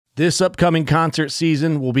This upcoming concert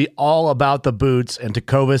season will be all about the boots, and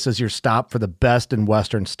Tecovas is your stop for the best in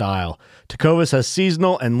Western style. Tecovas has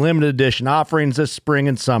seasonal and limited edition offerings this spring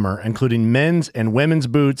and summer, including men's and women's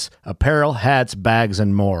boots, apparel, hats, bags,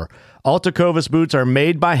 and more. All Tecovas boots are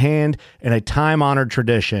made by hand in a time-honored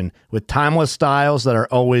tradition with timeless styles that are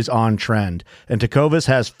always on trend. And Tecovas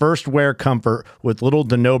has first wear comfort with little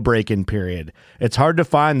to no break-in period. It's hard to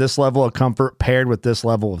find this level of comfort paired with this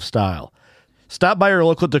level of style. Stop by your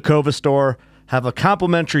local Tecovas store, have a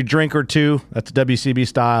complimentary drink or two, that's WCB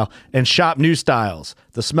style, and shop new styles.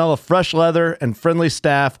 The smell of fresh leather and friendly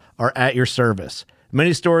staff are at your service.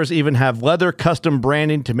 Many stores even have leather custom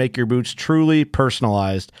branding to make your boots truly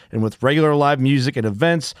personalized. And with regular live music and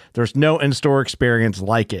events, there's no in-store experience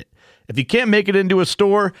like it. If you can't make it into a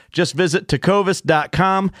store, just visit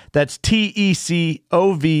tecovas.com. That's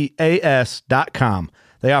TECOVAS.com.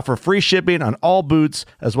 They offer free shipping on all boots,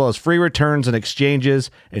 as well as free returns and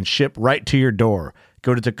exchanges, and ship right to your door.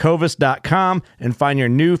 Go to tecovas.com and find your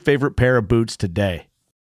new favorite pair of boots today.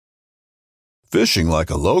 Fishing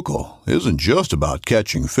like a local isn't just about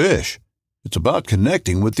catching fish. It's about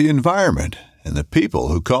connecting with the environment and the people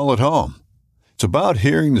who call it home. It's about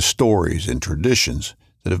hearing the stories and traditions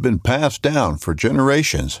that have been passed down for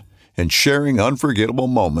generations and sharing unforgettable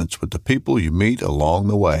moments with the people you meet along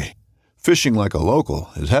the way. Fishing like a local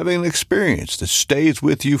is having an experience that stays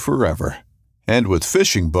with you forever. And with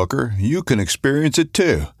Fishing Booker, you can experience it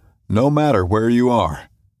too, no matter where you are.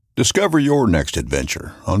 Discover your next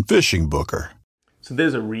adventure on Fishing Booker. So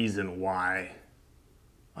there's a reason why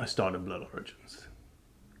I started Blood Origins.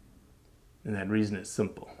 And that reason is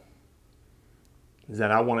simple. Is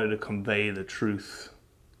that I wanted to convey the truth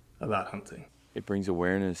about hunting. It brings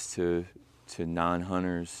awareness to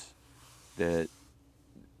non-hunters that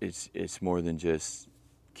it's more than just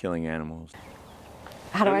killing animals.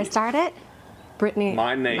 How do I start it? Brittany.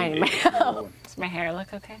 My name. Does my hair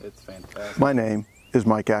look okay? It's fantastic. My name is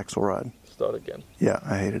Mike Axelrod. Start again. Yeah,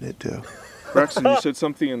 I hated it too. Braxton, you said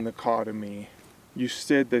something in the car to me. You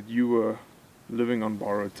said that you were living on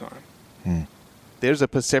borrowed time. There's a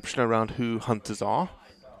perception around who hunters are,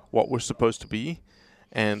 what we're supposed to be,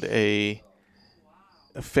 and a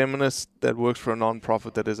feminist that works for a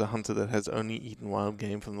non-profit that is a hunter that has only eaten wild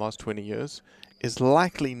game for the last 20 years is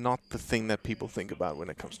likely not the thing that people think about when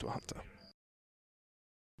it comes to a hunter.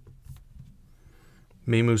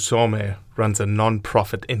 Memo Someh runs a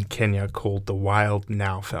non-profit in Kenya called the Wild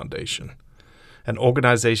Now Foundation, an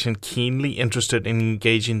organization keenly interested in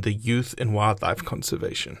engaging the youth in wildlife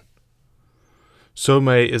conservation.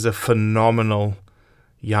 Someh is a phenomenal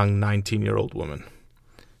young 19-year-old woman.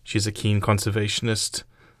 She's a keen conservationist,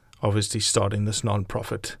 obviously starting this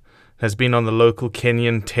non-profit, has been on the local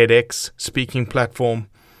Kenyan TEDx speaking platform,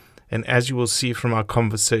 and as you will see from our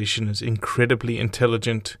conversation, is incredibly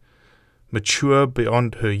intelligent, mature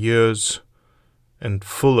beyond her years, and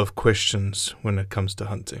full of questions when it comes to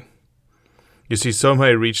hunting. You see,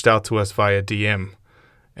 Someh reached out to us via DM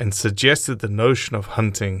and suggested the notion of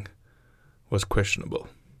hunting was questionable.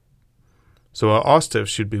 So I asked her if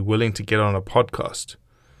she'd be willing to get on a podcast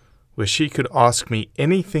where she could ask me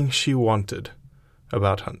anything she wanted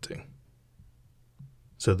about hunting.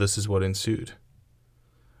 So this is what ensued.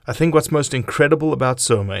 I think what's most incredible about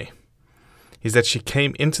Someh is that she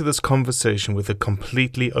came into this conversation with a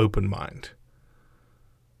completely open mind.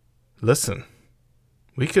 Listen,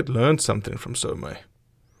 we could learn something from Someh,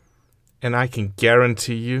 and I can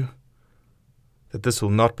guarantee you that this will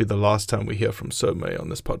not be the last time we hear from Someh on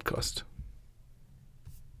this podcast.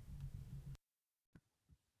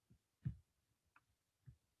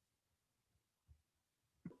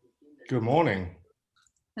 Good morning.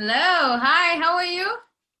 Hello. Hi. How are you?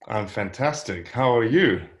 I'm fantastic. How are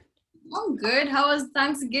you? I'm good. How was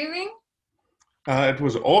Thanksgiving? It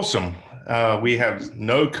was awesome. We have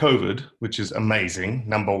no COVID, which is amazing,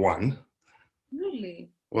 number one. Really?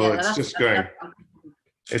 Well, Yeah, it's that's- just that's- going,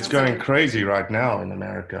 it's going crazy right now in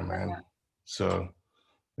America, man. So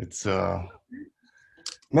it's, no,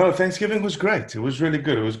 Thanksgiving was great. It was really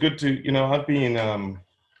good. It was good to, I've been,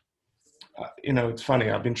 it's funny.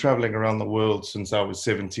 I've been traveling around the world since I was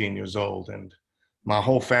 17 years old, and my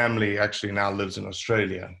whole family actually now lives in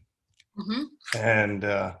Australia. Mhm. And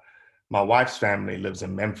my wife's family lives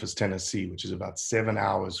in Memphis, Tennessee, which is about 7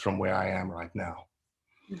 hours from where I am right now.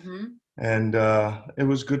 Mhm. And it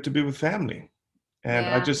was good to be with family. And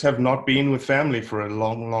I Yeah. just have not been with family for a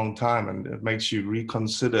long, long time. And it makes you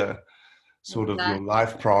reconsider sort of your Exactly.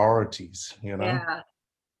 life priorities, Yeah.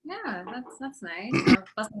 Yeah, that's nice.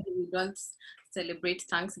 Personally, we don't celebrate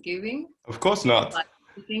Thanksgiving, Of course not. but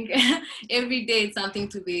I think every day it's something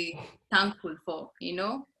to be thankful for,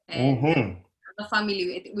 And Mm-hmm. the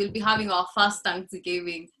family, we'll be having our first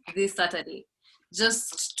Thanksgiving this Saturday.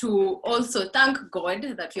 Just to also thank God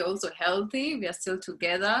that we're also healthy, we are still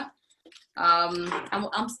together.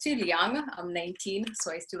 I'm still young. I'm 19,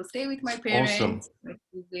 so I still stay with my parents, Awesome. my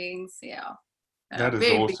siblings. Yeah, That a is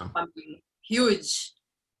very big awesome. family, huge.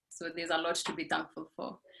 So there's a lot to be thankful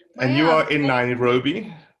for. But And you yeah, are in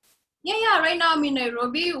Nairobi? yeah. Right now I'm in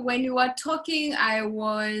Nairobi. When you were talking, I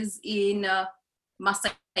was in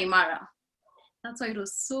Masai Mara. That's why it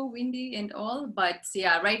was so windy and all. But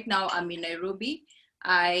yeah, right now I'm in Nairobi.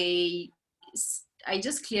 I I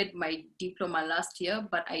just cleared my diploma last year,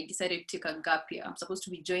 but I decided to take a gap year. I'm supposed to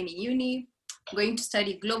be joining uni, going to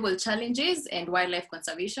study global challenges and wildlife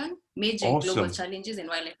conservation, major in global Awesome. challenges and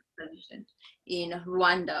wildlife conservation in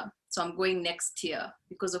Rwanda. So I'm going next year.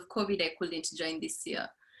 Because of COVID, I couldn't join this year.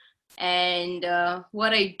 And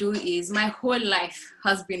what I do is my whole life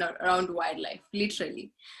has been around wildlife,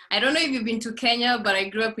 literally. I don't know if you've been to Kenya, but I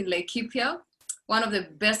grew up in Laikipia, one of the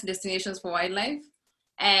best destinations for wildlife.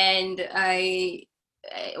 And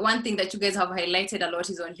one thing that you guys have highlighted a lot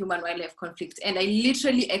is on human wildlife conflict. And I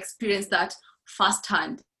literally experienced that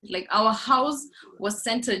firsthand. Like our house was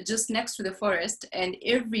centered just next to the forest. And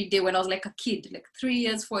every day when I was like a kid, like 3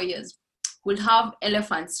 years, 4 years, would have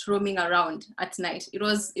elephants roaming around at night. It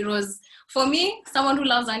was for me, someone who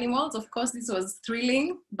loves animals, of course, this was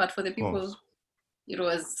thrilling, but for the people, it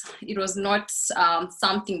was not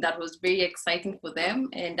something that was very exciting for them.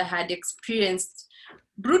 And I had experienced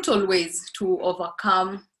brutal ways to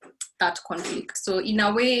overcome that conflict. So in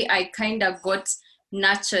a way, I kind of got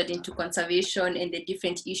nurtured into conservation and the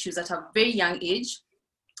different issues at a very young age.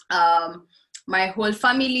 My whole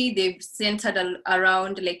family, they've centered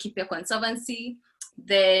around Laikipia Conservancy.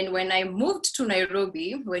 Then when I moved to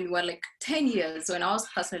Nairobi, when we were like 10 years, when I was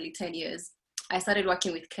personally 10 years, I started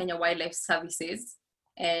working with Kenya Wildlife Services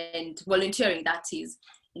and volunteering, that is,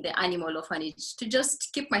 in the animal orphanage to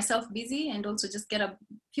just keep myself busy and also just get a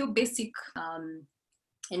few basic,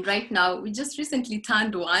 and right now we just recently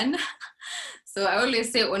turned one. So I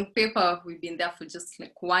always say on paper, we've been there for just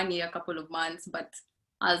like 1 year, a couple of months, but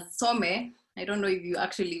as Someh, I don't know if you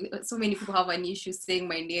actually, so many people have an issue saying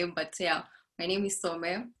my name, but yeah, my name is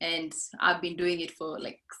Someh and I've been doing it for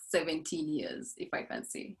like 17 years, if I can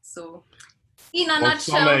say. So in a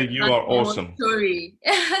nutshell, Someh, you that's are my whole awesome. story.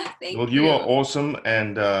 Thank Well, you are awesome,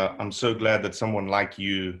 and I'm so glad that someone like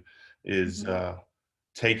you is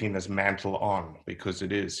taking this mantle on, because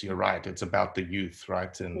it is, you're right, it's about the youth,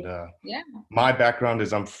 right? And yeah. my background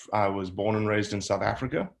is I was born and raised in South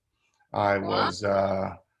Africa.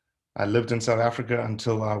 I lived in South Africa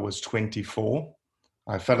until I was 24.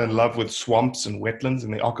 I fell in love with swamps and wetlands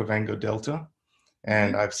in the Okavango Delta,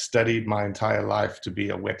 and I've studied my entire life to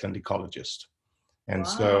be a wetland ecologist. And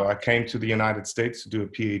so I came to the United States to do a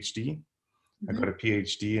PhD. I got a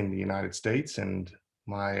PhD in the United States, and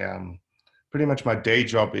my pretty much my day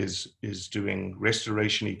job is doing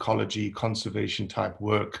restoration, ecology, conservation type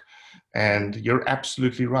work. And you're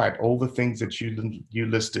absolutely right. All the things that you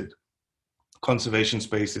listed: conservation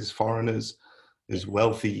space is foreigners, is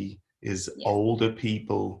wealthy, is older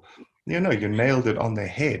people. You know, you nailed it on the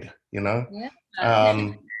head. You know,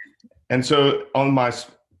 and so on my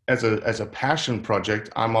as a passion project,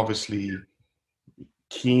 I'm obviously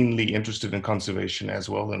keenly interested in conservation as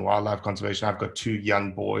well, in wildlife conservation. I've got 2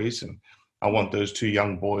 young boys, and I want those 2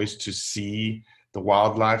 young boys to see the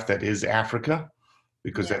wildlife that is Africa,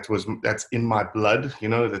 because that's in my blood. You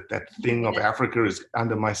know, that thing of Africa is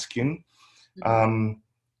under my skin.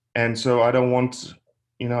 And so I don't want,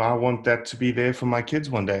 I want that to be there for my kids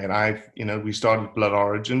one day. And we started Blood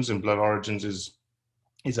Origins, and Blood Origins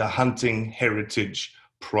is a hunting heritage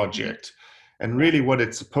project. And really what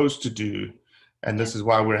it's supposed to do, and this is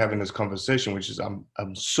why we're having this conversation, which is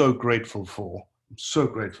I'm so grateful for,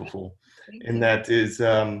 in that is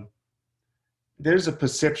there's a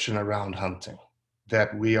perception around hunting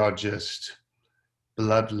that we are just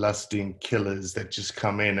bloodlusting killers that just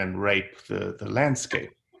come in and rape the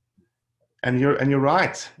landscape. And you're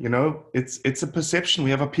right. It's a perception.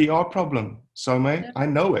 We have a PR problem, Someh. I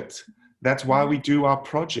know it. That's why we do our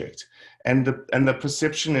project. And the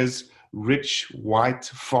perception is rich white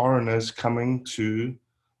foreigners coming to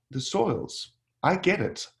the soils. I get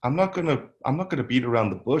it. I'm not gonna beat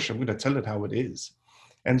around the bush. I'm gonna tell it how it is.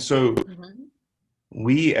 And so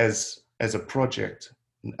we as a project,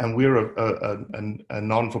 and we're a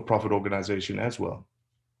non-for-profit organization as well,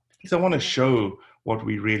 because I want to show what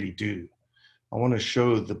we really do. I want to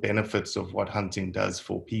show the benefits of what hunting does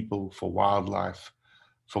for people, for wildlife,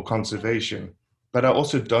 for conservation. But I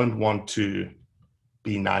also don't want to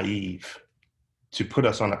be naive, to put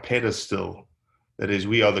us on a pedestal That is,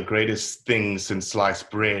 we are the greatest thing since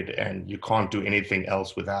sliced bread, and you can't do anything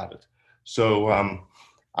else without it. So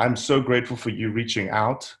I'm so grateful for you reaching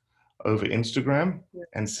out over Instagram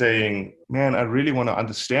and saying, man, I really want to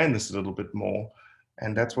understand this a little bit more.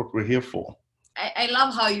 And that's what we're here for. I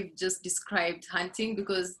love how you've just described hunting,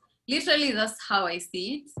 because literally that's how I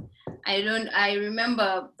see it. I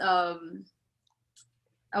remember I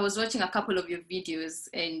was watching a couple of your videos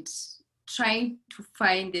and trying to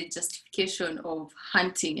find the justification of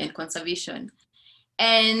hunting and conservation.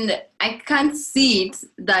 And I can't see it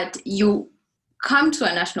that you come to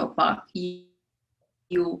a national park, you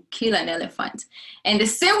kill an elephant, and the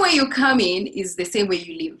same way you come in is the same way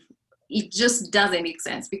you leave. It just doesn't make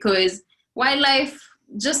sense, because wildlife,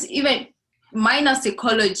 just even minus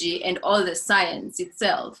ecology and all the science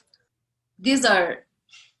itself, these are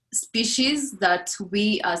species that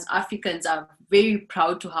we as Africans are very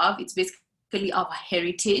proud to have. It's basically our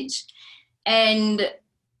heritage. And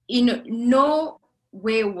in no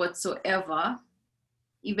way whatsoever,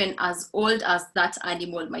 even as old as that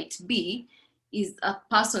animal might be, is a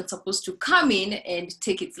person supposed to come in and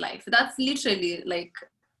take its life. That's literally like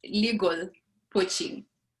legal poaching.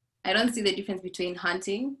 I don't see the difference between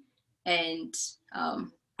hunting and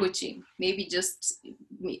poaching. Maybe just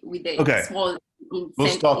with the small we'll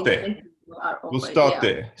start there. We'll start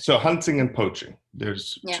there. So hunting and poaching,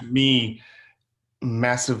 there's to me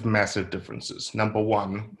massive differences. Number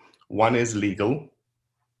one is legal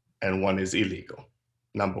and one is illegal.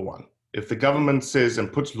 Number one, if the government says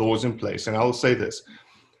and puts laws in place, and I'll say this,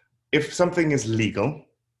 if something is legal,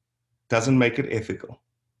 doesn't make it ethical.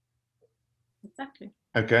 Exactly.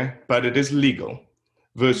 Okay, but it is legal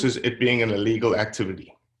versus it being an illegal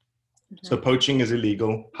activity. So poaching is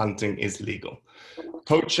illegal, hunting is legal.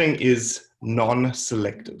 Poaching is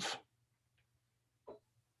non-selective.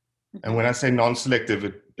 And when I say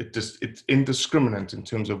non-selective, it's indiscriminate in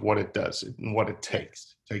terms of what it does and what it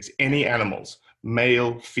takes. It takes any animals,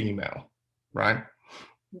 male, female, right?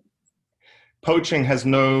 Poaching has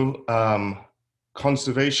no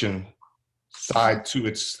conservation side to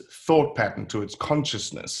its thought pattern, to its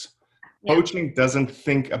consciousness. Poaching doesn't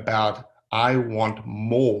think about, I want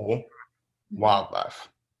more wildlife.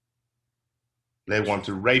 They want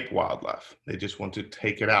to rape wildlife. They just want to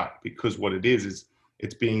take it out, because what it is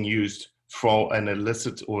it's being used for an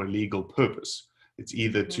illicit or illegal purpose. It's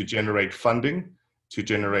either to generate funding, to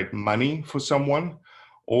generate money for someone,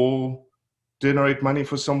 or generate money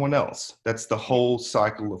for someone else. That's the whole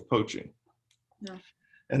cycle of poaching. Yeah.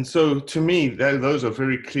 And so to me, those are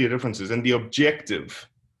very clear differences. And the objective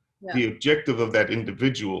of that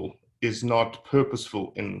individual is not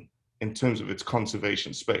purposeful in terms of its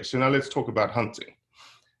conservation space. So now let's talk about hunting.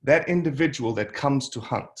 That individual that comes to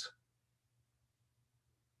hunt,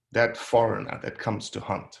 that foreigner that comes to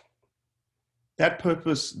hunt, that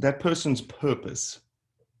person's purpose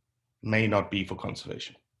may not be for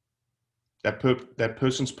conservation. That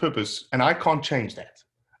person's purpose, and I can't change that.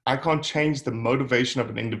 I can't change the motivation of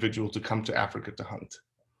an individual to come to Africa to hunt.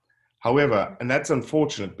 However, and that's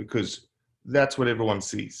unfortunate because that's what everyone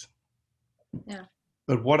sees. Yeah.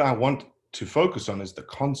 But what I want to focus on is the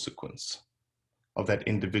consequence of that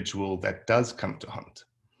individual that does come to hunt.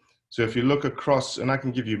 So if you look across, and I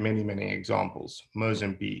can give you many examples,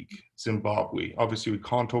 Mozambique, Zimbabwe, obviously we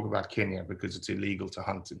can't talk about Kenya because it's illegal to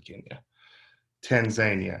hunt in Kenya,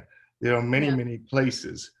 Tanzania. There are many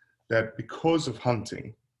places that because of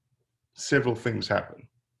hunting, several things happen.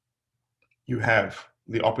 You have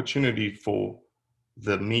the opportunity for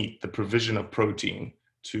the meat, the provision of protein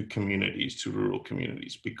to communities, to rural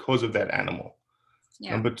communities because of that animal.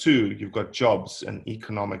 Yeah. Number two, you've got jobs and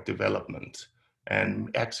economic development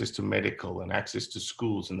and access to medical and access to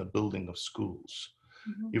schools and the building of schools.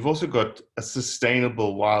 You've also got a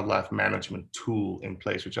sustainable wildlife management tool in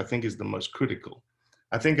place, which I think is the most critical.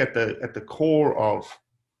 I think at the core of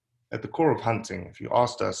hunting, if you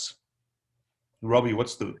asked us, Robbie,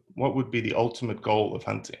 what would be the ultimate goal of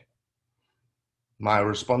hunting? My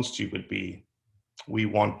response to you would be, we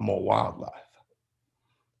want more wildlife.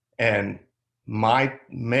 And my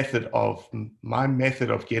method of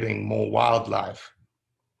getting more wildlife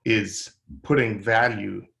is putting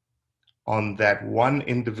value on that one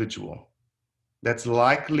individual that's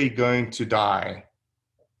likely going to die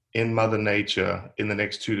in Mother Nature in the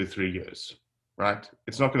next 2 to 3 years, right?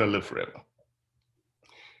 It's not going to live forever.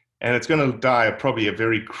 And it's going to die probably a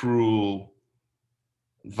very cruel,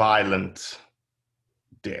 violent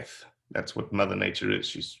death. That's what Mother Nature is.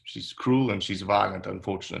 She's cruel and she's violent,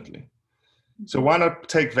 unfortunately. So why not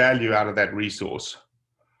take value out of that resource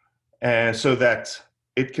so that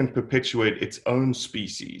it can perpetuate its own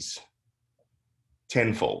species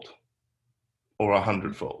tenfold or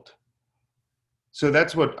 100-fold. So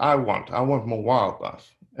that's what I want. I want more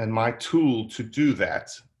wildlife. And my tool to do that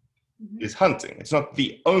is hunting. It's not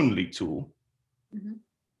the only tool,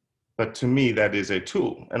 but to me, that is a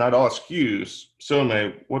tool. And I'd ask you,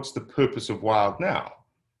 Someh, what's the purpose of wild now?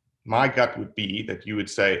 My gut would be that you would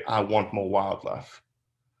say, I want more wildlife.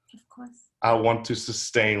 Of course. I want to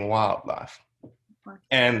sustain wildlife.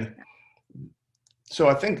 And so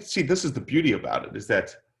I think, see, this is the beauty about it, is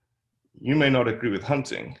that you may not agree with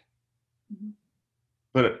hunting,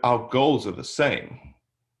 but our goals are the same.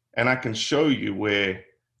 And I can show you where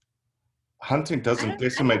hunting doesn't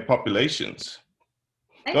decimate populations.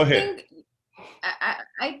 Go ahead.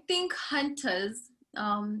 I think hunters,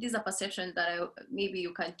 these are perceptions that maybe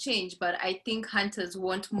you can change, but I think hunters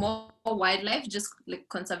want more wildlife, just like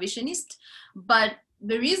conservationists. But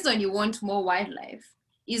the reason you want more wildlife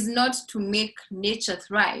is not to make nature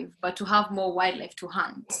thrive, but to have more wildlife to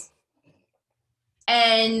hunt.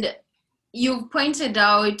 And you pointed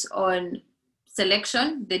out on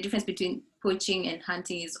selection, the difference between poaching and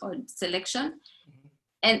hunting is on selection.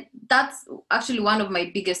 And that's actually one of my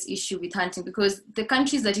biggest issue with hunting, because the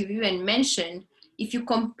countries that you've even mentioned, if you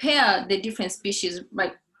compare the different species,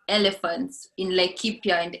 like elephants in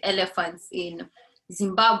Laikipia and elephants in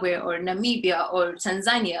Zimbabwe or Namibia or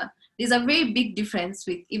Tanzania, there's a very big difference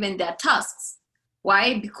with even their tusks.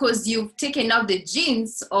 Why? Because you've taken out the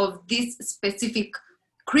genes of this specific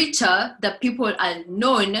creature that people are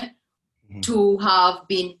known to have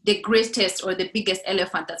been the greatest or the biggest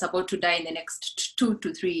elephant that's about to die in the next 2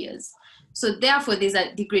 to 3 years. So therefore, there's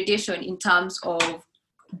a degradation in terms of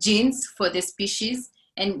genes for the species.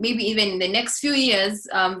 And maybe even in the next few years,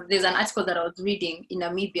 there's an article that I was reading in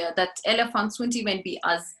Namibia that elephants won't even be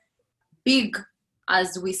as big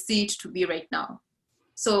as we see it to be right now.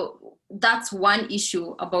 So that's one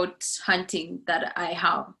issue about hunting that I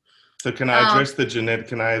have. So can I address the genetic?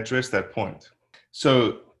 Can I address that point?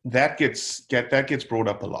 So that gets brought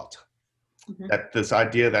up a lot. That this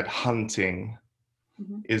idea that hunting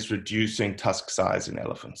is reducing tusk size in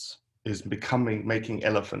elephants, is making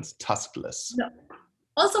elephants tuskless. No.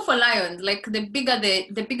 Also for lions, like the bigger the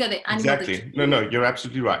animal. Exactly. No, you're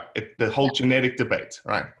absolutely right. The whole genetic debate,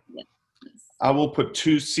 right? Yes. I will put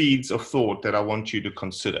 2 seeds of thought that I want you to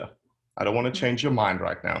consider. I don't want to change your mind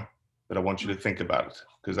right now, but I want you to think about it,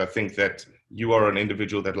 because I think that you are an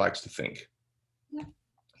individual that likes to think. Yeah.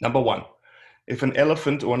 Number 1, if an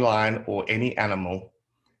elephant or a lion or any animal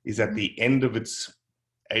is at the end of its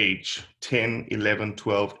age, 10, 11,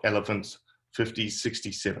 12, elephants, 50,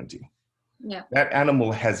 60, 70, that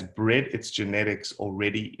animal has bred its genetics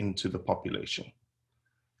already into the population.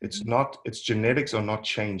 Its genetics are not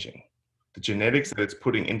changing. The genetics that it's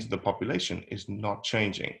putting into the population is not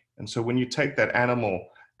changing. And so when you take that animal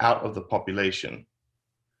out of the population,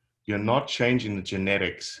 you're not changing the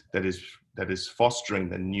genetics that is fostering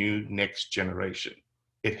the new next generation.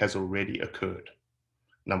 It has already occurred.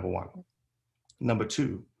 Number 1. Number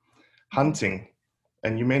 2, hunting,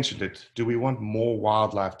 and you mentioned it. Do we want more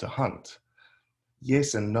wildlife to hunt?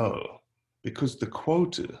 Yes and no, because the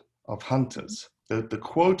quota of hunters, the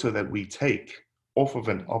quota that we take off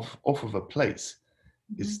of a place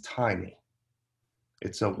is tiny.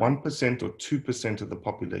 It's a 1% or 2% of the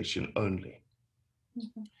population only.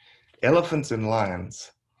 Elephants and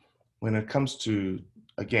lions, when it comes to,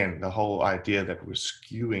 again, the whole idea that we're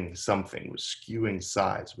skewing something, we're skewing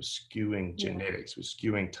size, we're skewing genetics, we're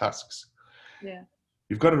skewing tusks.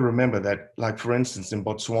 You've got to remember that, like for instance, in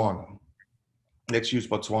Botswana, let's use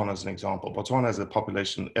Botswana as an example. Botswana has a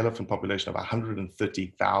elephant population of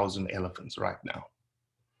 130,000 elephants right now.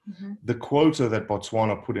 The quota that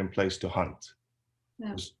Botswana put in place to hunt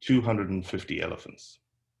was 250 elephants.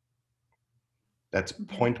 That's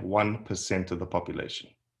 0.1% of the population.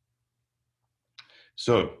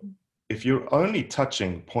 So if you're only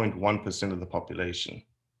touching 0.1% of the population,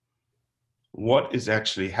 what is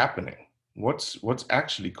actually happening? What's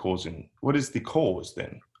actually causing, what is the cause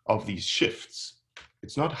then of these shifts?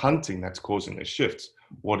 It's not hunting that's causing the shifts.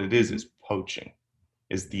 What it is poaching,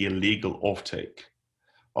 is the illegal offtake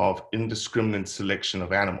of indiscriminate selection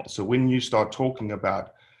of animals. So when you start talking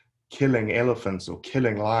about killing elephants or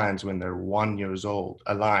killing lions when they're 1 year old,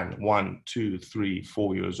 a lion 1, 2, 3,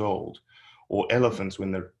 4 years old, or elephants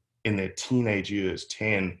when they're in their teenage years,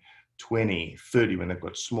 10, 20, 30, when they've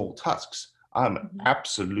got small tusks, I'm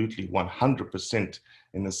absolutely 100%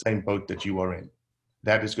 in the same boat that you are in.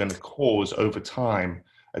 That is going to cause over time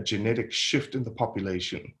a genetic shift in the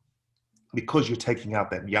population, because you're taking out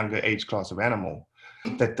that younger age class of animal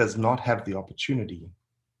that does not have the opportunity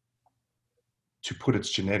to put its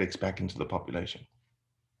genetics back into the population.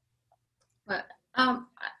 But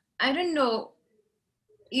I don't know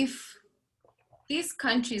if these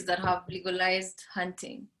countries that have legalized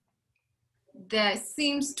hunting, there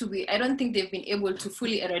seems to be, I don't think they've been able to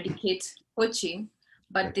fully eradicate poaching,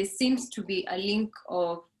 but there seems to be a link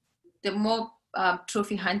of the more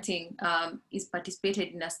trophy hunting is participated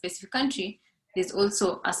in a specific country, there's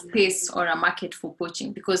also a space or a market for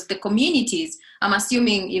poaching, because the communities, I'm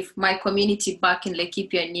assuming if my community back in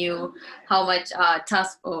Laikipia knew how much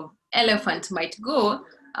tusk of elephant might go,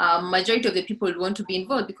 majority of the people would want to be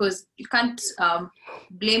involved, because you can't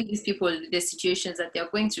blame these people the situations that they're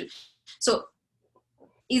going through. So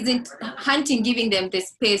isn't hunting giving them the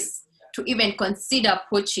space to even consider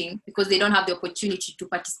poaching, because they don't have the opportunity to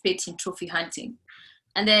participate in trophy hunting?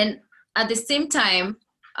 And then at the same time,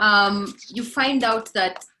 you find out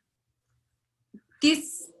that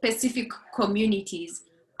these specific communities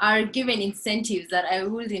are given incentives that I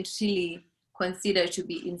wouldn't really consider to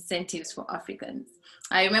be incentives for Africans.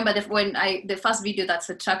 I remember the first video that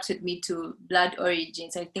attracted me to Blood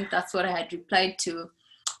Origins, I think that's what I had replied to,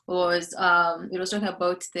 was it was talking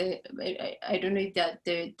about I don't know if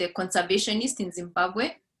the conservationist in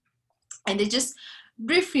Zimbabwe, and they just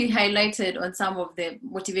briefly highlighted on some of the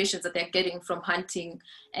motivations that they're getting from hunting,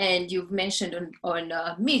 and you've mentioned on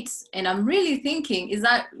meat, and I'm really thinking, is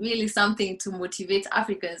that really something to motivate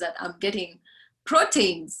Africans, that I'm getting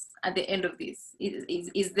proteins at the end of this?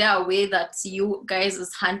 Is there a way that you guys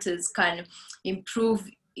as hunters can improve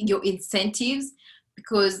your incentives?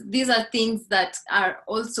 Because these are things that are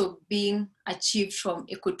also being achieved from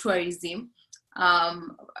ecotourism,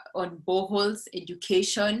 on boreholes,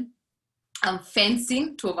 education,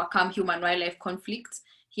 fencing to overcome human-wildlife conflicts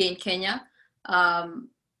here in Kenya.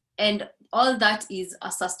 And all that is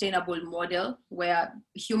a sustainable model where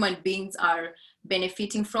human beings are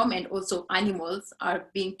benefiting from, and also animals are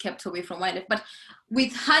being kept away from wildlife. But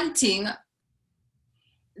with hunting,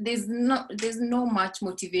 there's no much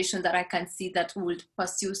motivation that I can see that would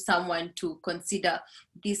pursue someone to consider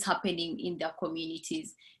this happening in their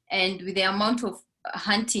communities. And with the amount of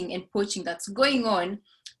hunting and poaching that's going on,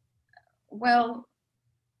 well,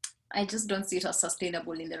 I just don't see it as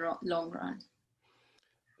sustainable in the long run.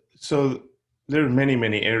 So there are many,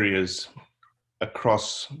 many areas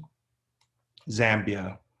across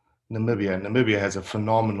Zambia, Namibia. Namibia has a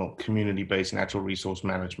phenomenal community-based natural resource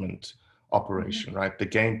management operation, right? The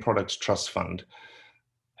Game Products Trust Fund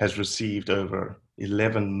has received over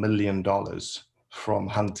 $11 million from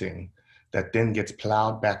hunting that then gets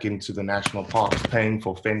plowed back into the national parks, paying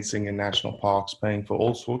for fencing in national parks, paying for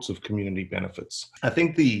all sorts of community benefits. I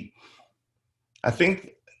think it's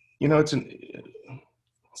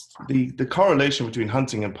the correlation between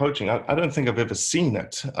hunting and poaching, I don't think I've ever seen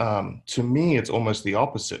it. To me, it's almost the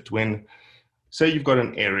opposite. When, say you've got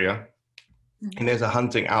an area and there's a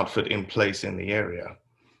hunting outfit in place in the area,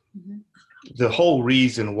 the whole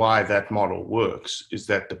reason why that model works is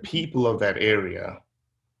that the people of that area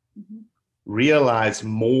realize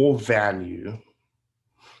more value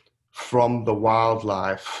from the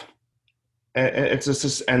wildlife, and it's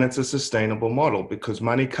a sustainable model, because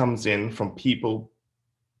money comes in from people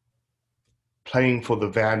paying for the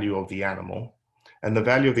value of the animal, and the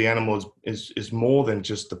value of the animal is more than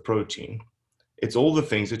just the protein. It's all the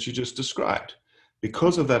things that you just described.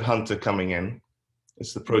 Because of that hunter coming in,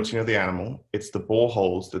 it's the protein of the animal, it's the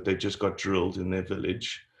boreholes that they just got drilled in their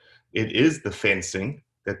village, it is the fencing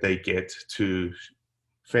that they get to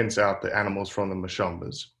fence out the animals from the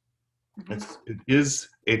mashambas. It is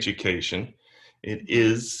education. It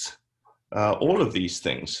is all of these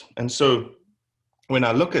things. And so when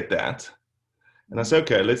I look at that and I say,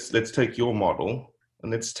 okay, let's take your model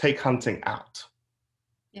and let's take hunting out.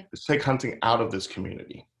 Let's take hunting out of this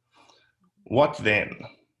community. What then?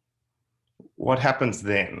 What happens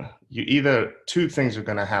then? Two things are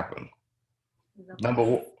going to happen. Number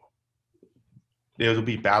one, there will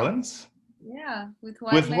be balance. Yeah, with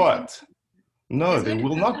what? No, there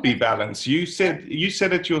will not be balance. You said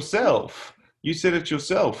it yourself.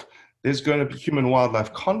 There's going to be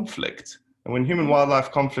human-wildlife conflict, and when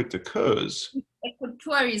human-wildlife conflict occurs,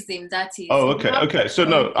 ecotourism, that is. Oh, okay. So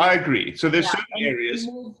no, I agree. So there's certain areas.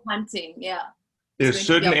 Hunting, yeah. There's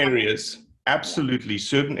certain areas, absolutely,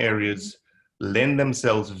 certain areas lend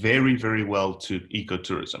themselves very, very well to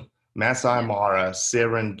ecotourism. Masai Mara,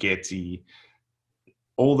 Serengeti,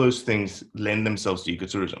 all those things lend themselves to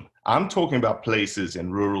ecotourism. I'm talking about places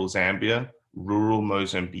in rural Zambia, rural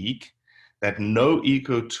Mozambique, that no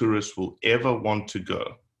ecotourist will ever want to go.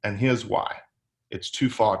 And here's why. It's too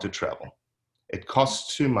far to travel. It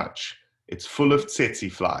costs too much. It's full of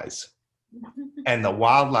tsetse flies. And the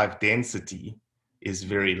wildlife density is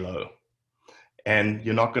very low. And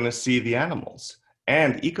you're not going to see the animals.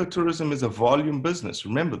 And ecotourism is a volume business.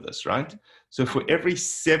 Remember this, right? So for every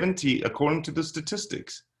 70, according to the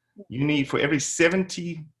statistics, you need, for every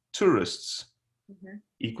 70 tourists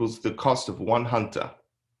equals the cost of one hunter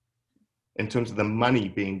in terms of the money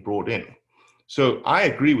being brought in. So I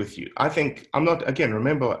agree with you. I think, I'm not, again,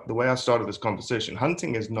 remember the way I started this conversation,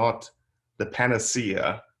 hunting is not the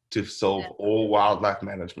panacea to solve all wildlife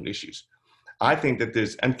management issues. I think that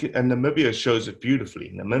there's, and Namibia shows it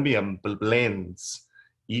beautifully. Namibia blends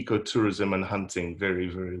ecotourism and hunting very,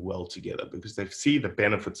 very well together because they see the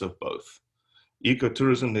benefits of both.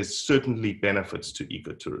 Ecotourism, there's certainly benefits to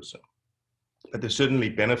ecotourism, but there's certainly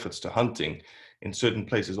benefits to hunting in certain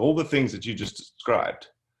places. All the things that you just described,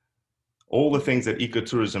 all the things that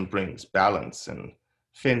ecotourism brings, balance and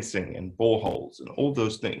fencing and boreholes and all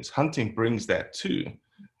those things, hunting brings that too.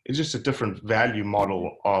 It's just a different value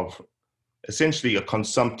model of essentially a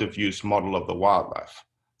consumptive use model of the wildlife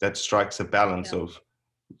that strikes a balance of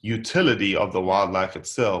utility of the wildlife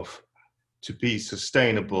itself to be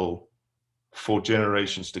sustainable for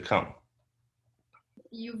generations to come.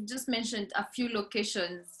 You've just mentioned a few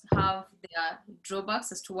locations have their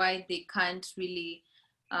drawbacks as to why they can't really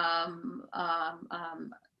have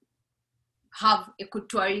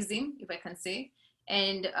ecotourism, if I can say.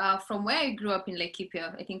 And from where I grew up in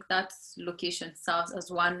Laikipia, I think that location serves as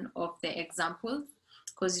one of the examples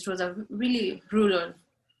because it was a really rural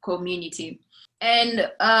community. And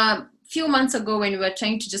a few months ago when we were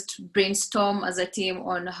trying to just brainstorm as a team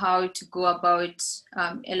on how to go about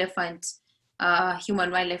elephant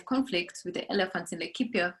human-wildlife conflict with the elephants in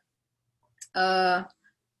Laikipia,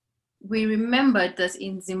 we remembered that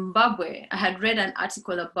in Zimbabwe, I had read an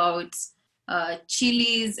article about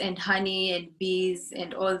chilies and honey and bees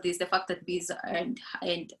and all this, the fact that bees and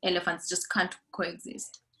elephants just can't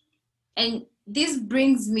coexist. And this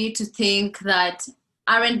brings me to think that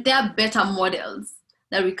aren't there better models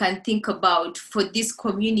that we can think about for these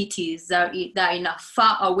communities that are in a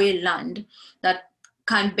far away land that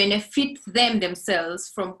can benefit them themselves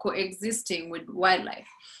from coexisting with wildlife?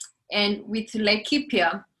 And with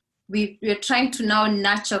Laikipia, we're trying to now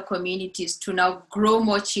nurture communities to now grow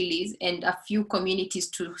more chilies and a few communities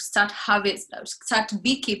to start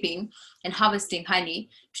beekeeping and harvesting honey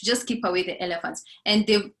to just keep away the elephants. And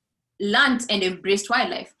they've learned and embraced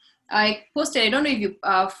wildlife. I posted, I don't know if you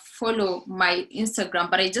follow my Instagram,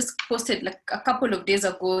 but I just posted like a couple of days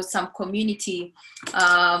ago, some community,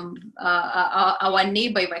 our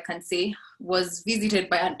neighbor, if I can say, was visited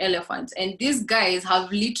by an elephant. And these guys have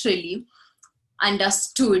literally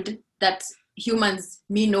understood that humans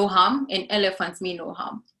mean no harm and elephants mean no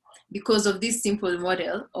harm because of this simple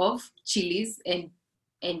model of chilies and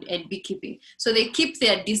beekeeping. So they keep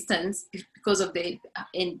their distance because of the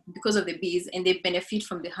bees, and they benefit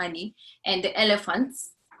from the honey, and the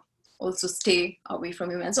elephants also stay away from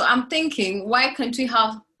humans. So I'm thinking, why can't we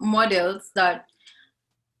have models that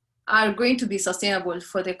are going to be sustainable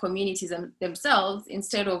for the communities themselves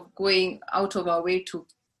instead of going out of our way to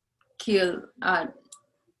kill a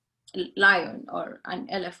lion or an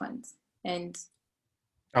elephant? And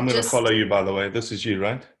I'm going to follow you, by the way. This is you,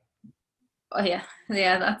 right? Oh yeah,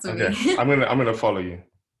 that's okay. me. I'm gonna follow you.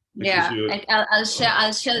 Yeah, I'll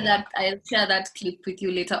share that clip with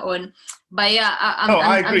you later on. But yeah,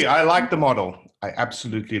 I agree. I like the model. I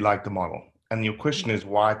absolutely like the model. And your question is,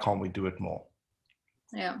 why can't we do it more?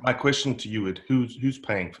 Yeah. My question to you is, who's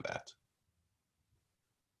paying for that?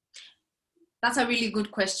 That's a really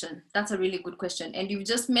good question. And you've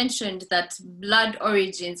just mentioned that Blood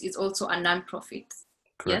Origins is also a non-profit.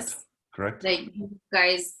 Correct. Yes. Correct. Like you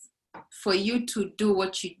guys, for you to do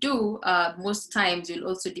what you do, most times you'll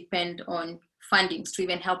also depend on fundings to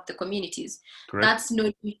even help the communities. Correct. That's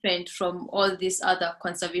no different from all these other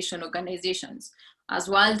conservation organizations. As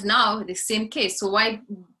Wild Now, the same case. So why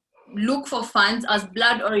look for funds as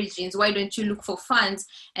Blood Origins? Why don't you look for funds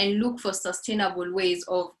and look for sustainable ways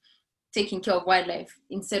of taking care of wildlife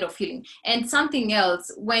instead of healing? And something else,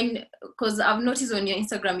 because I've noticed on your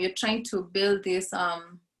Instagram, you're trying to build this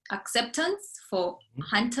acceptance for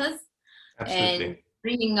hunters. Absolutely. And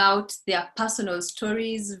bringing out their personal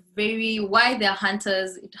stories, why they're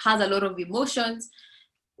hunters. It has a lot of emotions,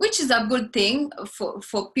 which is a good thing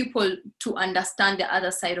for people to understand the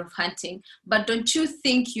other side of hunting. But don't you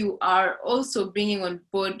think you are also bringing on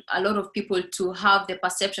board a lot of people to have the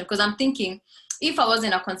perception? Because I'm thinking, if I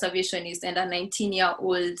wasn't a conservationist and a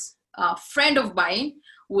 19-year-old friend of mine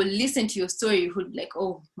will listen to your story, who'd be like,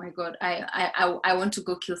 oh my God, I want to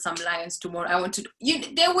go kill some lions tomorrow.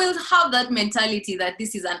 They will have that mentality that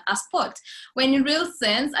this is a sport. When in real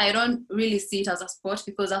sense, I don't really see it as a sport,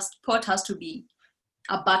 because a sport has to be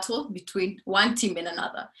a battle between one team and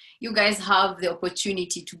another. You guys have the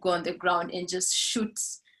opportunity to go on the ground and just shoot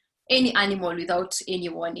any animal without any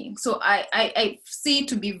warning. So I see it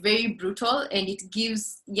to be very brutal, and it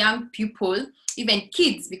gives young people, even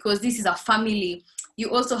kids, because this is a family,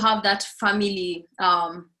 you also have that family,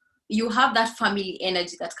 you have that family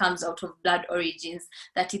energy that comes out of Blood Origins,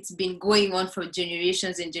 that it's been going on for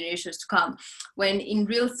generations and generations to come. When in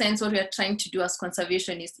real sense, what we are trying to do as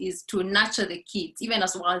conservationists is to nurture the kids, even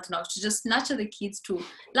as wild now, to just nurture the kids to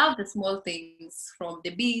love the small things, from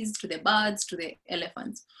the bees to the birds to the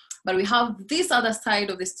elephants. But we have this other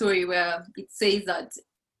side of the story where it says that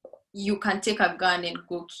you can take a gun and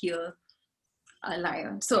go kill a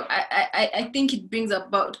lion. So I think it brings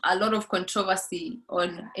about a lot of controversy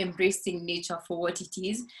on embracing nature for what it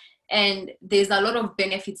is. And there's a lot of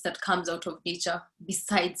benefits that comes out of nature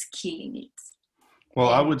besides killing it. Well,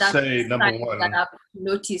 and I would say number one, that I've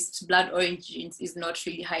noticed Blood Origins is not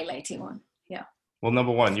really highlighting on. Yeah. Well,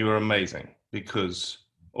 number one, you are amazing, because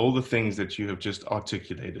all the things that you have just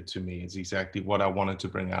articulated to me is exactly what I wanted to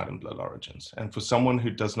bring out in Blood Origins. And for someone who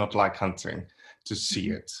does not like hunting to see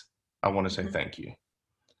it, I want to say thank you.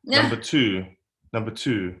 Yeah. Number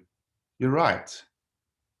two, you're right.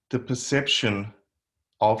 The perception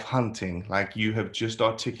of hunting, like you have just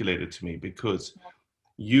articulated to me, because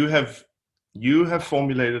you have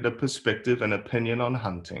formulated a perspective and opinion on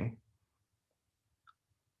hunting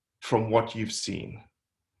from what you've seen.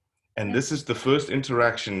 And this is the first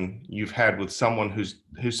interaction you've had with someone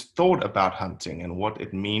who's thought about hunting and what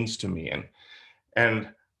it means to me. And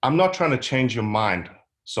I'm not trying to change your mind,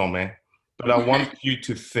 Someh, but I want you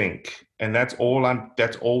to think. And that's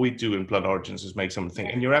all we do in Blood Origins, is make someone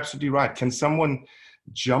think. And you're absolutely right. Can someone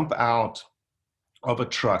jump out of a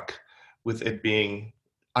truck with it being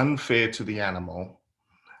unfair to the animal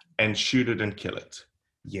and shoot it and kill it?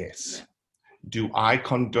 Yes. Do I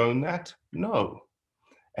condone that? No.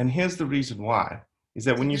 And here's the reason why, is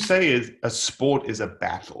that when you say a sport is a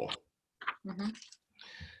battle,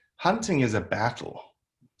 hunting is a battle.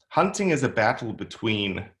 Hunting is a battle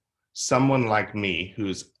between someone like me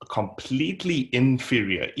who's completely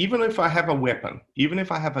inferior. Even if I have a weapon, even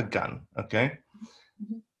if I have a gun, okay?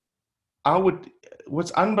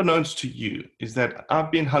 What's unbeknownst to you is that I've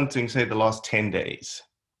been hunting, say, the last 10 days.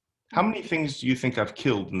 How many things do you think I've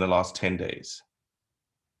killed in the last 10 days?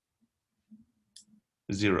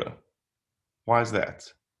 0. Why is that?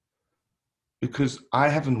 Because I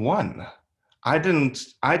haven't won. I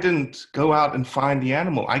didn't go out and find the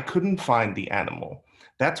animal. I couldn't find the animal.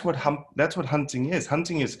 That's what hunting is.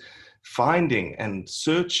 Hunting is finding and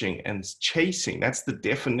searching and chasing. That's the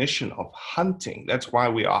definition of hunting. That's why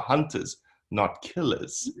we are hunters, not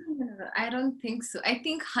killers. I don't think so. I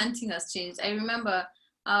think hunting has changed. I remember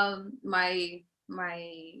my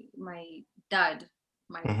dad,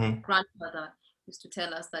 my grandfather, used to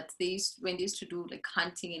tell us that when they used to do like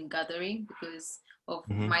hunting and gathering, because of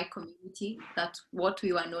my community, that's what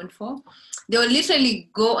we were known for. They would literally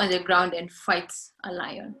go on the ground and fight a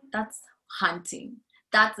lion. That's hunting.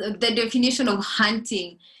 That's the definition of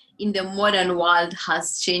hunting in the modern world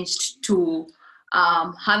has changed to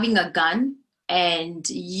having a gun and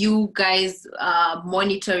you guys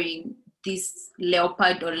monitoring this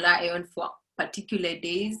leopard or lion for particular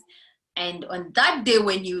days. And on that day,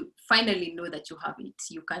 when you finally know that you have it,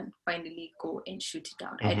 you can finally go and shoot it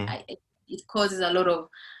down. It causes a lot of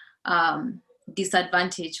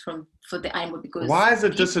disadvantage for the animal, because why is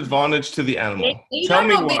it disadvantage to the animal? Tell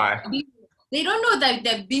me why. They don't know that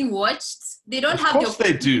they're being watched. They don't have. Of course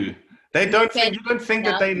they do. They don't think. You don't think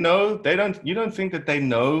that they know. You don't think that they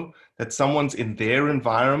know that someone's in their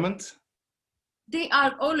environment. They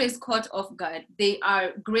are always caught off guard. They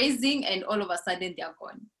are grazing, and all of a sudden they are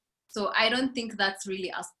gone. So I don't think that's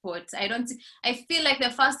really a sport. I feel like the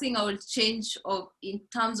first thing I will change in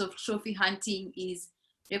terms of trophy hunting is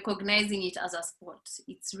recognizing it as a sport.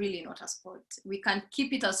 It's really not a sport. We can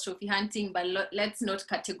keep it as trophy hunting, but let's not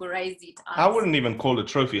categorize it as... I wouldn't even call it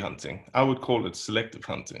trophy hunting. I would call it selective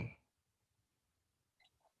hunting.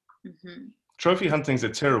 Trophy hunting is a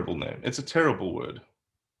terrible name. It's a terrible word.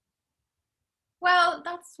 Well,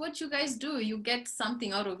 that's what you guys do. You get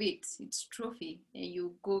something out of it. It's trophy, and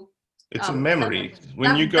you go... It's a memory.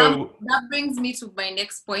 That brings me to my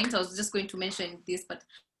next point. I was just going to mention this, but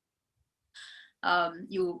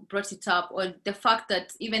you brought it up on the fact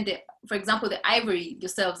that even for example, the ivory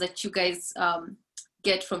yourselves that you guys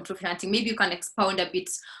get from trophy hunting, maybe you can expound a bit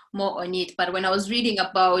more on it. But when I was reading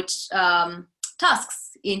about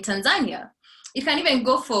tusks in Tanzania, it can even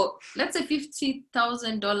go for, let's say,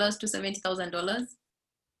 $50,000 to $70,000.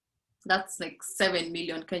 That's like 7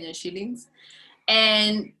 million Kenyan shillings.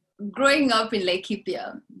 And growing up in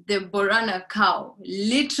Laikipia, the Borana cow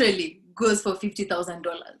literally goes for $50,000.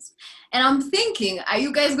 And I'm thinking, are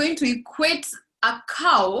you guys going to equate a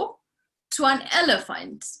cow to an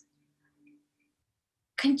elephant?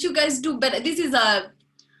 Can't you guys do better? It's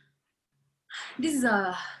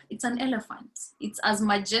an elephant. It's as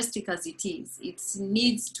majestic as it is. It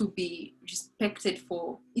needs to be respected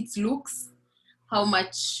for its looks, how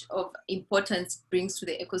much of importance it brings to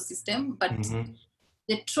the ecosystem. But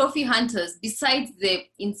the trophy hunters, besides the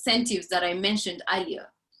incentives that I mentioned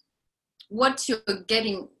earlier, what you're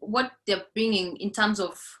getting, what they're bringing in terms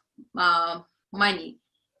of money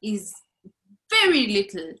is very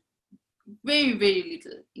little, very, very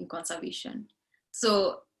little in conservation.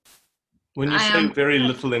 So when you say very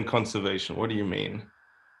little in conservation, what do you mean?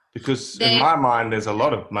 Because in my mind, there's a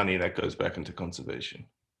lot of money that goes back into conservation.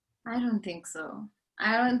 I don't think so.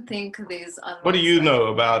 I don't think there's a lot. What do you know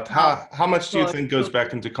about how much do you think goes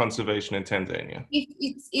back into conservation in Tanzania?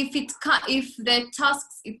 If the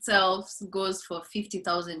tusks itself goes for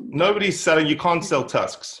 $50,000. Nobody's selling. You can't sell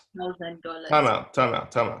tusks. $1,000. Time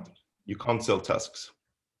out. You can't sell tusks.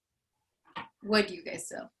 What do you guys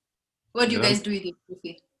sell? What do you guys do with your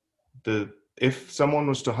trophy? If someone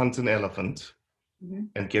was to hunt an elephant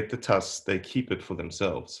and get the tusks, they keep it for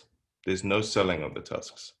themselves. There's no selling of the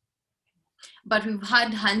tusks. But we've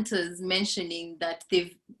had hunters mentioning that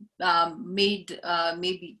they've made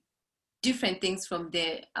maybe different things from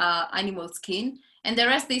the animal skin, and the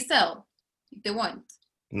rest they sell if they want.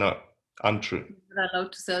 No, untrue. You're not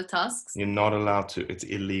allowed to sell tusks? You're not allowed to. It's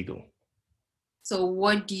illegal. So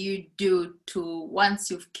what do you do once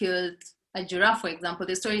you've killed a giraffe, for example?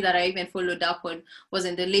 The story that I even followed up on was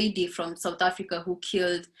in the lady from South Africa who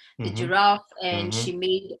killed the giraffe, and she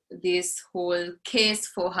made this whole case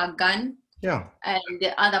for her gun. Yeah. And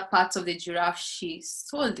the other parts of the giraffe, she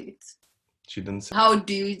sold it. She didn't sell. How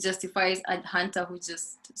do you justify a hunter who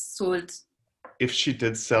just sold? If she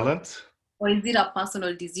did sell it. Or is it a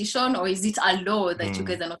personal decision, or is it a law that you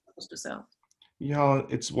guys are not supposed to sell? Yeah,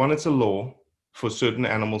 it's a law for certain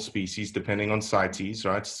animal species, depending on CITES,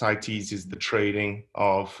 right? CITES is the trading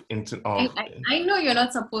of... I know you're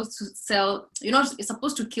not supposed to sell, you're not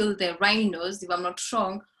supposed to kill the rhinos, if I'm not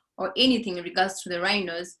wrong, or anything in regards to the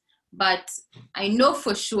rhinos, but I know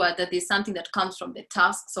for sure that there's something that comes from the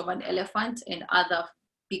tusks of an elephant and other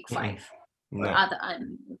big five. No. Or other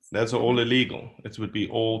animals. That's all illegal. It would be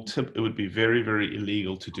very, very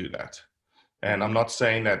illegal to do that. And I'm not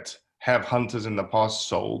saying that have hunters in the past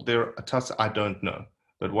sold their tusks? I don't know.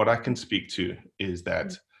 But what I can speak to is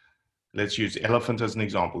that, let's use elephant as an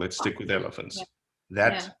example. Let's stick with elephants.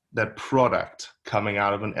 Yeah. That product coming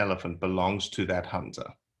out of an elephant belongs to that hunter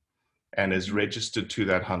and is registered to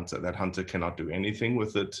that hunter. That hunter cannot do anything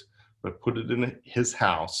with it, but put it in his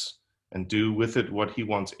house and do with it what he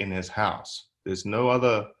wants in his house. There's no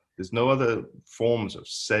other forms of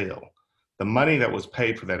sale. The money that was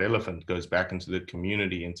paid for that elephant goes back into the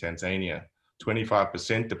community in Tanzania.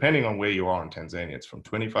 25%, depending on where you are in Tanzania, it's from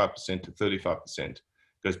 25% to 35%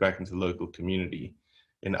 goes back into the local community.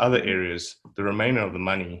 In other areas, the remainder of the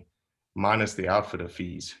money, minus the outfitter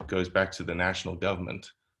fees, goes back to the national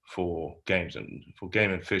government for game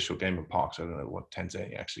and fish or game and parks. I don't know what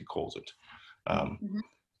Tanzania actually calls it.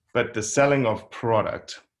 But the selling of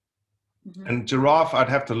product, and giraffe, I'd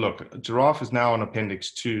have to look. Giraffe is now on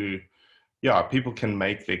Appendix 2. Yeah, people can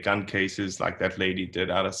make their gun cases like that lady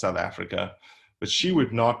did out of South Africa, but she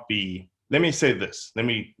would not be, let me say this, let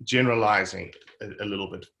me generalizing a little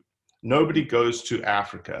bit. Nobody goes to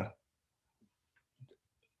Africa.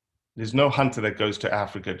 There's no hunter that goes to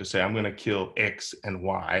Africa to say, I'm going to kill X and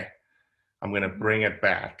Y. I'm going to bring it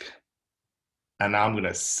back and I'm going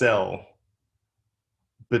to sell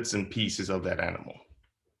bits and pieces of that animal.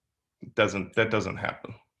 That doesn't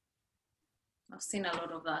happen. I've seen a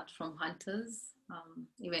lot of that from hunters.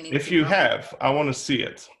 Even if you have, I want to see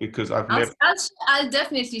it because I'll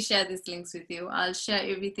definitely share these links with you. I'll share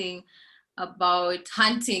everything about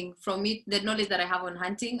hunting from it, the knowledge that I have on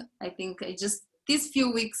hunting. I think just these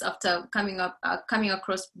few weeks after coming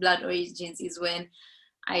across blood origins is when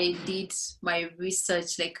I did my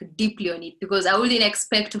research like deeply on it, because I wouldn't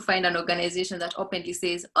expect to find an organization that openly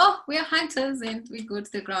says, oh, we are hunters and we go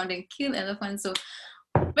to the ground and kill elephants. So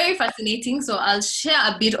very fascinating. So I'll share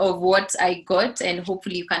a bit of what I got and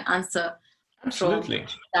hopefully you can answer. Absolutely.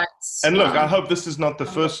 And look, I hope this is not the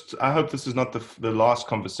first, I hope this is not the last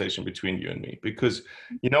conversation between you and me, because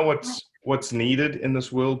you know what's needed in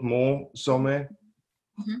this world more, Someh,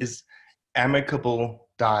 is amicable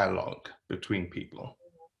dialogue between people.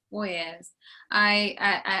 Oh yes.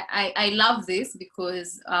 I love this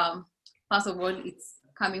because first of all, it's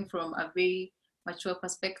coming from a very mature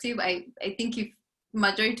perspective. I think if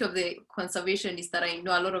majority of the conservationists that I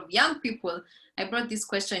know, a lot of young people, I brought this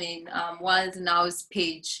question in Wild Now's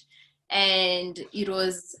page, and it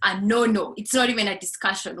was a no. It's not even a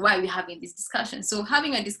discussion. Why are we having this discussion? So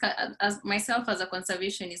having a discussion, as myself as a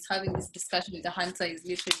conservationist, having this discussion with the hunter is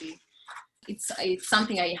literally, it's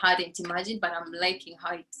something I hadn't imagined, but I'm liking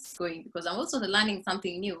how it's going, because I'm also learning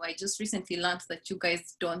something new. I just recently learned that you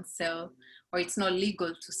guys don't sell, or it's not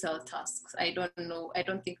legal to sell tusks. I don't know. I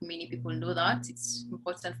don't think many people know that. It's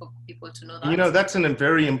important for people to know that. You know, that's a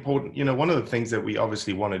very important, you know, one of the things that we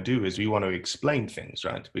obviously want to do is we want to explain things,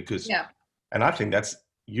 right? Because, yeah. And I think that's,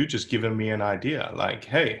 you just given me an idea, like,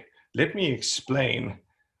 hey, let me explain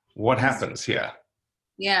what happens here.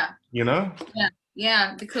 Yeah. You know?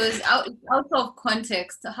 Yeah, because out of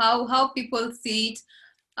context, how people see it,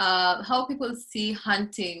 how people see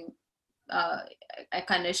hunting, I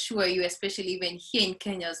can assure you, especially even here in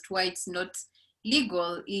Kenya, as to why it's not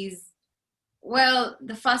legal is, well,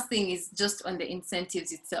 the first thing is just on the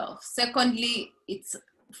incentives itself. Secondly, it's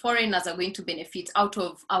foreigners are going to benefit out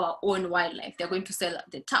of our own wildlife. They're going to sell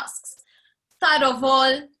the tusks. Third of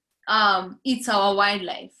all, it's our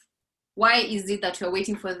wildlife. Why is it that we're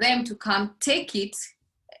waiting for them to come take it,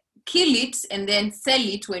 kill it, and then sell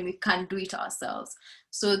it when we can't do it ourselves?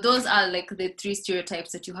 So those are like the three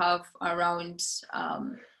stereotypes that you have around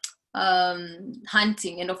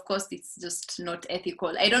hunting. And of course, it's just not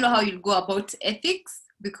ethical. I don't know how you go about ethics,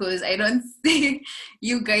 because I don't see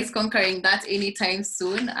you guys conquering that anytime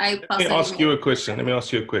soon. Let me ask you a question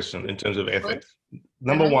in terms of ethics.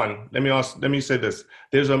 Number one, let me say this.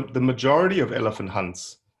 The majority of elephant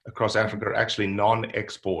hunts across Africa are actually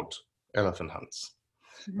non-export elephant hunts.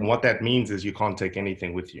 Mm-hmm. And what that means is you can't take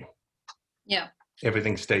anything with you. Yeah.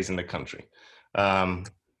 Everything stays in the country.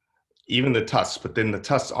 Even the tusks, but then the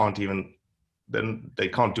tusks then they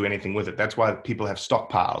can't do anything with it. That's why people have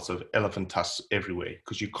stockpiles of elephant tusks everywhere,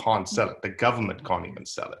 because you can't sell it. The government can't even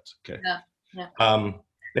sell it. Okay. Yeah.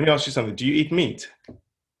 Let me ask you something. Do you eat meat?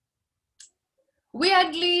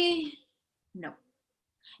 Weirdly, no.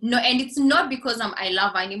 No, and it's not because I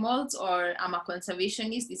love animals or I'm a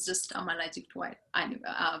conservationist. It's just I'm allergic to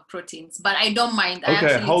proteins, but I don't mind.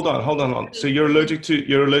 Okay, hold on. So you're allergic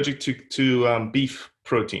to beef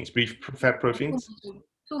proteins, beef fat proteins?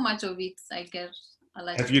 Too much of it, I get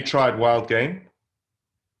allergic. Have you tried wild game?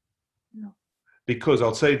 No. Because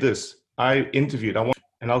I'll say this: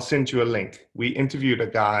 and I'll send you a link. We interviewed a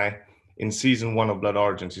guy in season 1 of Blood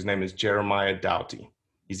Origins. His name is Jeremiah Doughty.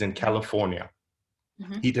 He's in California.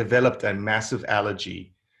 Mm-hmm. He developed a massive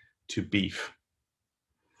allergy to beef,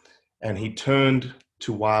 and he turned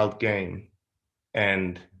to wild game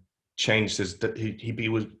and changed his. He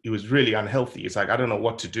was really unhealthy. It's like, I don't know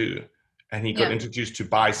what to do, and he got introduced to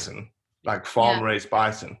bison, like farm raised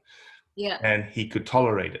bison. Yeah, and he could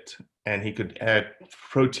tolerate it, and he could add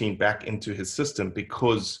protein back into his system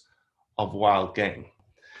because of wild game.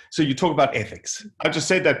 So you talk about ethics. I just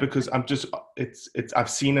say that because I've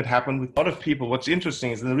seen it happen with a lot of people. What's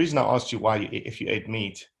interesting is, and the reason I asked you if you ate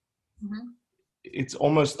meat, mm-hmm. It's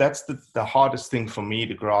almost, that's the hardest thing for me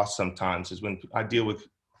to grasp sometimes, is when I deal with,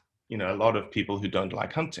 a lot of people who don't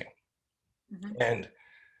like hunting. Mm-hmm. And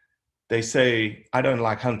they say, I don't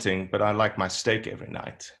like hunting, but I like my steak every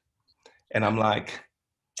night. And I'm like,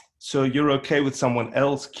 so you're okay with someone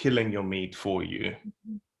else killing your meat for you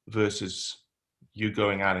versus you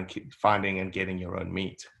going out and finding and getting your own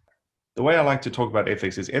meat? The way I like to talk about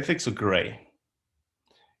ethics is, ethics are gray.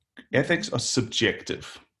 Ethics are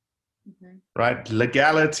subjective, mm-hmm. right?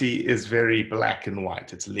 Legality is very black and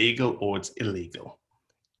white. It's legal or it's illegal.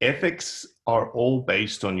 Ethics are all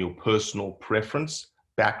based on your personal preference,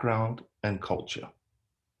 background, and culture.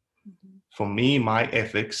 Mm-hmm. For me, my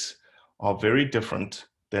ethics are very different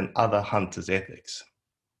than other hunters' ethics.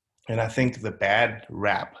 And I think the bad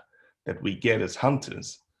rap that we get as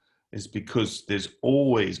hunters is because there's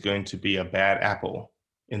always going to be a bad apple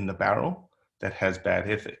in the barrel that has bad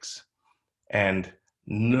ethics. And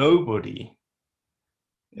nobody,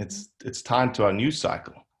 it's time to our news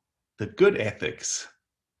cycle. The good ethics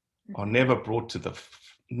are never brought to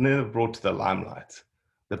the limelight.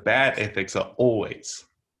 The bad ethics are always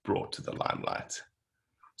brought to the limelight.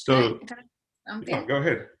 So, go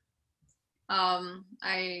ahead.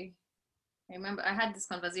 I remember I had this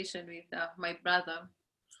conversation with my brother,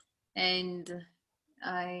 and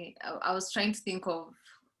I was trying to think of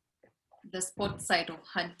the sport side of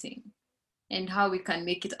hunting and how we can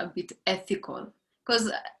make it a bit ethical,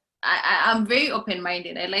 because I'm very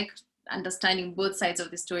open-minded. I like understanding both sides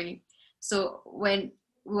of the story. So when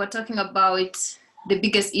we were talking about the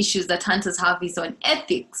biggest issues that hunters have is on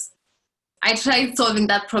ethics, I tried solving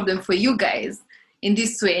that problem for you guys. in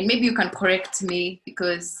this way, and maybe you can correct me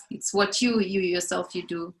because it's what you yourself you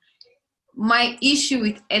do. My issue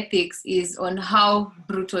with ethics is on how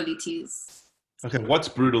brutal it is. Okay, what's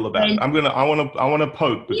brutal about it? I want to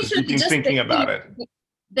poke because you've been thinking about it.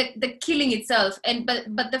 The killing itself, and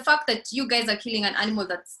but the fact that you guys are killing an animal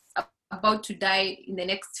that's about to die in the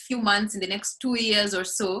next few months, in the next 2 years or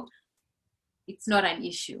so, it's not an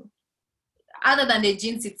issue. Other than the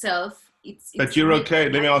genes itself, it's But you're okay.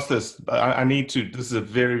 Let me ask this. I need to. This is a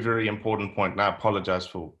very, very important point, and I apologize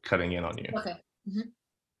for cutting in on you. Okay. Mm-hmm.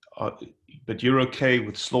 But you're okay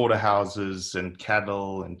with slaughterhouses and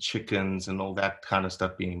cattle and chickens and all that kind of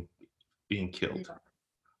stuff being killed?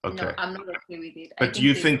 No. Okay. No, I'm not okay with it. But do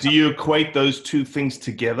you equate those two things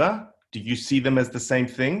together? Do you see them as the same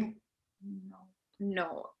thing?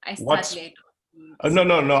 No.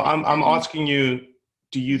 No. I'm asking you,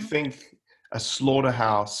 do you think a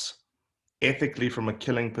slaughterhouse, ethically from a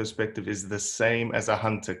killing perspective, is the same as a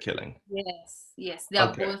hunter killing? Yes.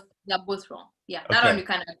 They're both wrong. Yeah, that one we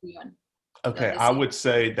can agree on. Okay, I would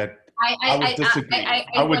say that I would disagree.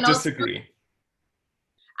 I would disagree.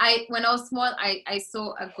 When I was small, I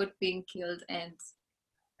saw a goat being killed, and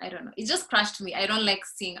I don't know. It just crushed me. I don't like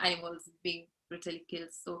seeing animals being brutally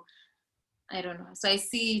killed. So I don't know. So I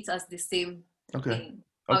see it as the same thing.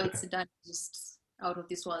 How it's done, just out of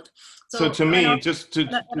this world. So to me,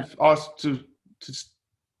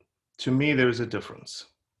 to me, there is a difference.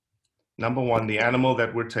 Number one, the animal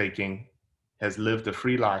that we're taking has lived a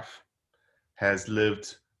free life, has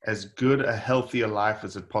lived as good a healthier life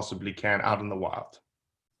as it possibly can out in the wild.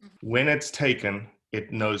 When it's taken,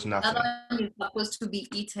 it knows nothing. That one is supposed to be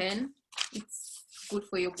eaten. It's good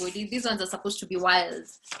for your body. These ones are supposed to be wild.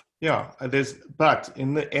 Yeah, but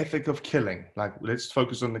in the ethic of killing, like let's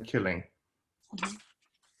focus on the killing.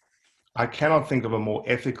 I cannot think of a more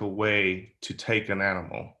ethical way to take an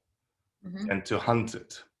animal and to hunt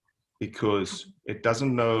it, because it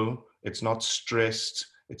doesn't know, it's not stressed,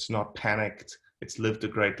 it's not panicked, it's lived a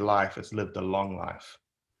great life, it's lived a long life.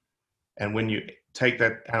 And when you take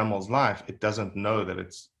that animal's life, it doesn't know that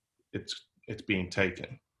it's being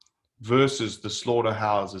taken, versus the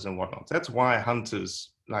slaughterhouses and whatnot. That's why hunters,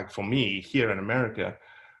 like for me here in America,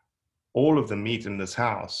 all of the meat in this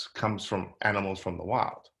house comes from animals from the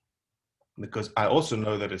wild, because I also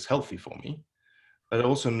know that it's healthy for me, but I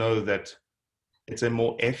also know that it's a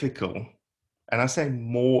more ethical, and I say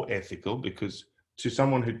more ethical because to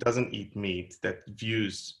someone who doesn't eat meat, that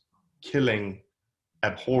views killing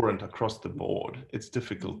abhorrent across the board, it's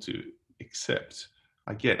difficult to accept.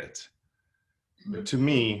 I get it. But to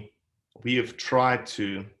me, we have tried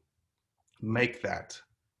to make that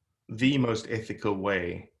the most ethical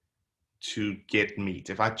way to get meat.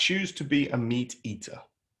 If I choose to be a meat eater,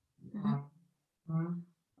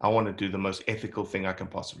 I want to do the most ethical thing I can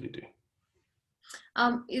possibly do.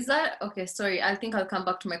 Is that okay? Sorry, I think I'll come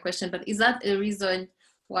back to my question. But is that a reason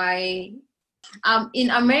why, in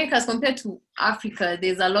America as compared to Africa,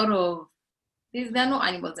 there are no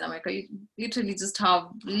animals in America. You literally just have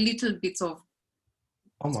little bits of.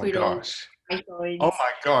 Oh my gosh! That's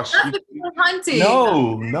hunting.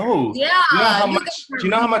 No. Yeah. Do you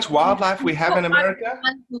know how much wildlife we have in America?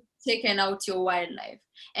 Taken out your wildlife,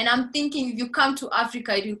 and I'm thinking if you come to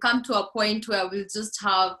Africa, it will come to a point where we'll just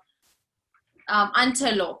have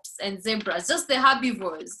antelopes and zebras, just the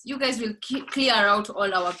herbivores. You guys will clear out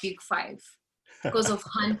all our big five because of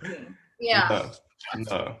hunting. Yeah.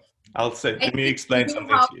 No. I'll say, let me explain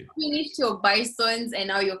something to you. You finished your bisons, and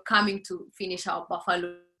now you're coming to finish our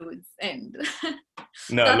buffaloes, and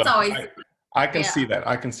that's how I can see that.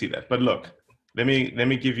 I can see that. But look, let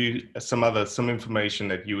me give you some information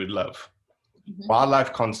that you would love.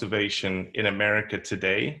 Wildlife conservation in America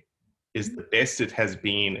today is the best it has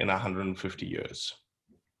been in 150 years.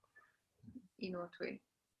 In what way?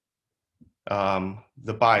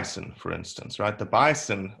 The bison, for instance, right? The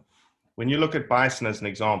bison, when you look at bison as an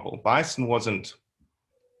example, bison wasn't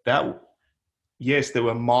that. Yes, there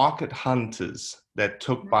were market hunters that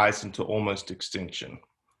took bison to almost extinction,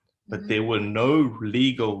 but there were no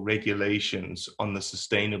legal regulations on the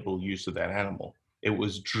sustainable use of that animal. It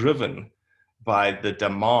was driven by the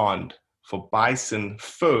demand for bison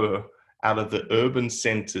fur out of the urban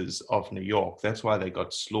centers of New York. That's why they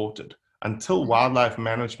got slaughtered. Until wildlife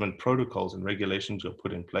management protocols and regulations were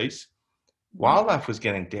put in place, wildlife was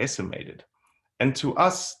getting decimated. And to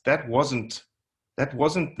us, that wasn't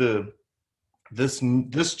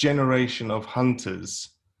this generation of hunters.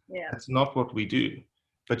 Yeah. That's not what we do.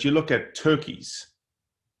 But you look at turkeys,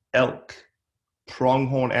 elk,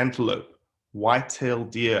 pronghorn antelope,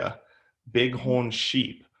 white-tailed deer, bighorn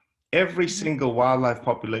sheep. Every single wildlife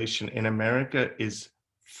population in America is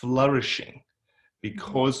flourishing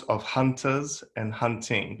because of hunters and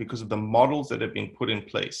hunting, because of the models that have been put in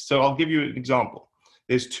place. So I'll give you an example.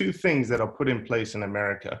 There's two things that are put in place in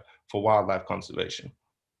America for wildlife conservation.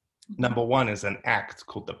 Number one is an act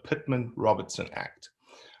called the Pittman-Robertson Act.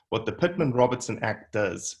 What the Pittman-Robertson Act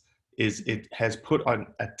does is it has put on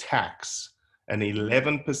a tax, an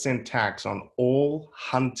 11% tax on all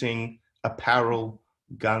hunting apparel,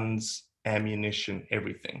 guns, ammunition,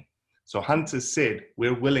 everything. So hunters said,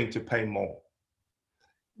 we're willing to pay more.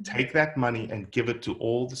 Take that money and give it to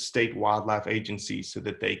all the state wildlife agencies so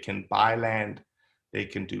that they can buy land, they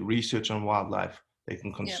can do research on wildlife, they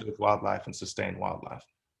can conserve wildlife and sustain wildlife.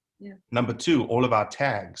 Number two, all of our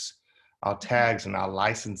tags and our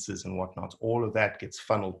licenses and whatnot, all of that gets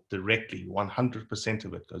funneled directly. 100%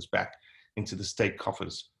 of it goes back into the state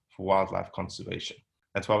coffers for wildlife conservation.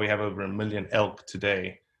 That's why we have over 1 million elk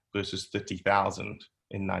today versus 30,000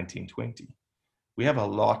 in 1920. We have a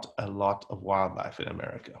lot of wildlife in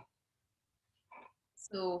America.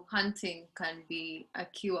 So hunting can be a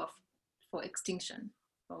cure for extinction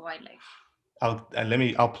for wildlife.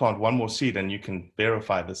 I'll plant one more seed and you can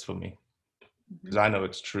verify this for me, because I know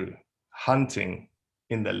it's true. Hunting,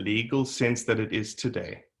 in the legal sense that it is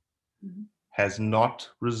today, has not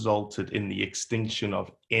resulted in the extinction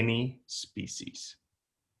of any species.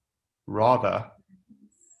 Rather,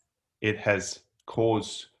 it has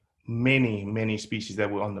caused many species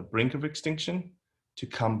that were on the brink of extinction to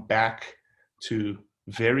come back to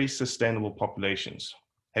very sustainable populations.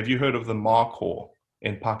 Have you heard of the markhor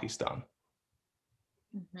in Pakistan?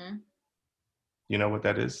 You know what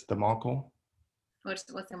that is, the markhor? What's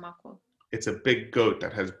the markhor? It's a big goat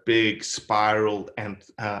that has big spiraled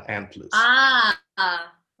antlers.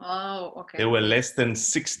 Oh, okay. There were less than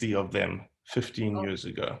 60 of them 15 years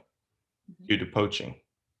ago due to poaching.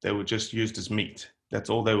 They were just used as meat. That's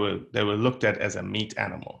all they were. They were looked at as a meat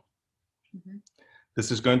animal.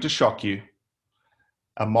 This is going to shock you.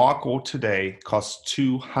 A markhor today costs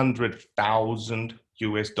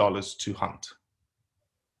 $200,000 to hunt.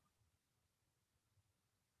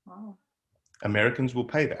 Wow. Americans will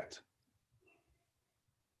pay that.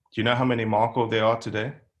 Do you know how many markhor there are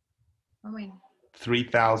today? How many?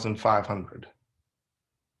 3,500.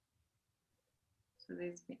 So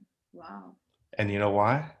there's been, wow. And you know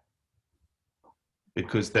why?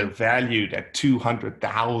 Because they're valued at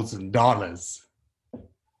 $200,000.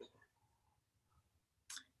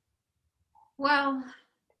 Well,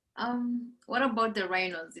 what about the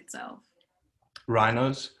rhinos itself?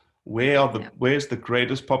 Rhinos? Where's the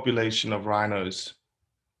greatest population of rhinos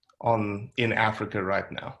in Africa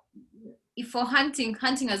right now? If for hunting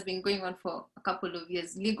has been going on for a couple of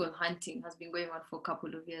years. Legal hunting has been going on for a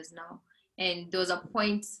couple of years now. And there was a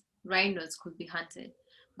point rhinos could be hunted.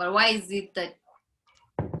 But why is it that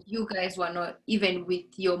you guys were not, even with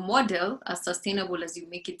your model, as sustainable as you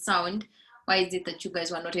make it sound, why is it that you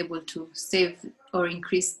guys were not able to save or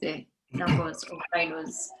increase the numbers of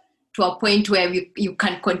rhinos to a point where you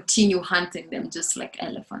can continue hunting them just like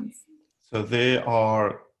elephants? So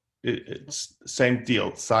it's same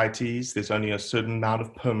deal. CITES, there's only a certain amount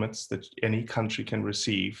of permits that any country can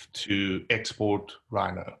receive to export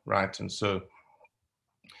rhino, right? And so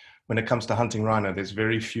when it comes to hunting rhino, there's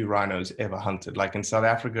very few rhinos ever hunted. Like in South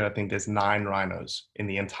Africa, I think there's 9 rhinos in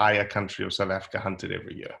the entire country of South Africa hunted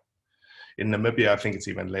every year. In Namibia, I think it's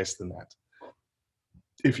even less than that.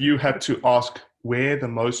 If you had to ask where the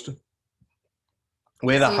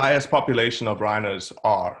highest population of rhinos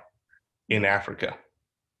are in Africa,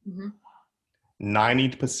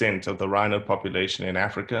 90% of the rhino population in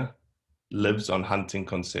Africa lives on hunting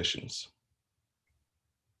concessions,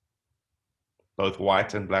 both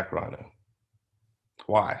white and black rhino.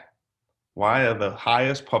 Why? Why are the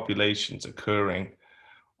highest populations occurring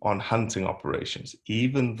on hunting operations,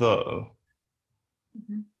 even though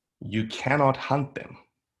you cannot hunt them?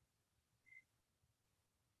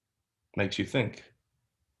 Makes you think.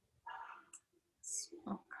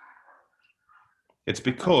 It's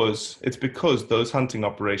because those hunting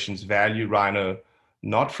operations value rhino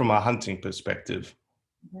not from a hunting perspective,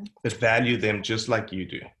 but value them just like you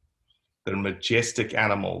do. They're majestic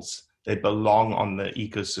animals. They belong on the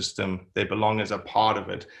ecosystem. They belong as a part of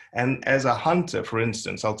it. And as a hunter, for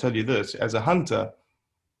instance, I'll tell you this, as a hunter,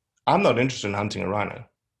 I'm not interested in hunting a rhino,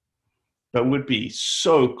 but it would be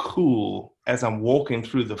so cool as I'm walking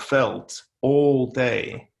through the veldt all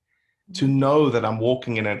day to know that I'm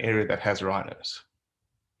walking in an area that has rhinos.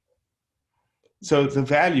 So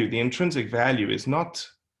the intrinsic value is not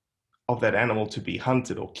of that animal to be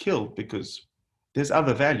hunted or killed, because there's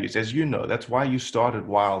other values, as you know. That's why you started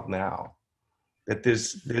Wild Now. that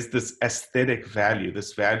there's this aesthetic value,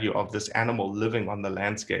 this value of this animal living on the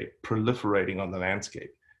landscape, proliferating on the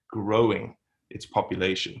landscape, growing its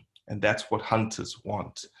population. And that's what hunters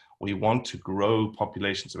want. We want to grow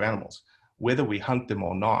populations of animals, whether we hunt them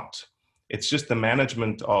or not. It's just the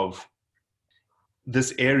management of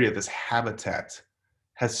this area, this habitat,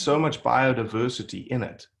 has so much biodiversity in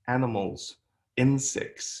it. Animals,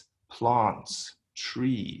 insects, plants,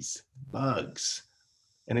 trees, bugs.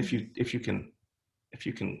 And if you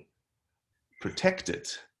can protect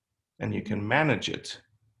it and you can manage it,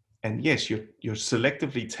 and yes, you're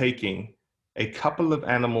selectively taking a couple of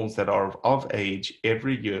animals that are of age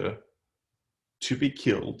every year to be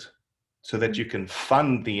killed so that you can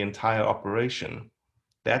fund the entire operation.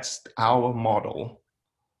 That's our model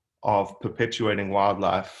of perpetuating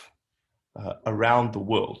wildlife around the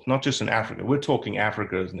world, not just in Africa. We're talking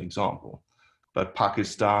Africa as an example, but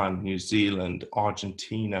Pakistan, New Zealand,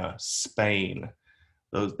 Argentina, Spain.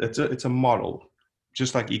 It's a model,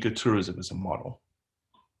 just like ecotourism is a model.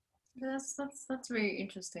 That's very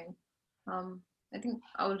interesting. I think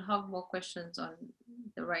I will have more questions on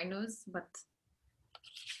the rhinos, but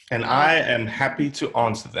I am happy to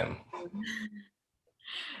answer them.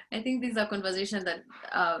 I think this is a conversation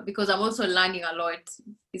that because I'm also learning a lot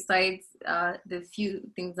besides the few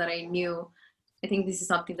things that I knew. I think this is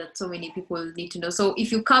something that so many people need to know. So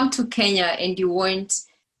if you come to Kenya and you want,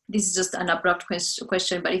 this is just an abrupt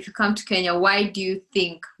question, but if you come to Kenya, why do you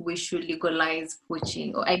think we should legalize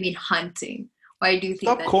poaching, or I mean hunting? Why do you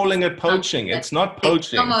think Stop calling it poaching? It's not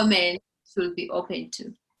poaching. The government should be open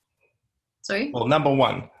to. Sorry? Well, number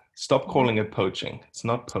one, stop calling it poaching. It's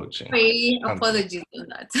not poaching. Sorry, apologies on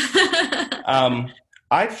that.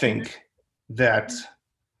 I think that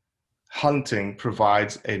hunting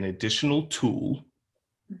provides an additional tool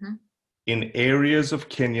in areas of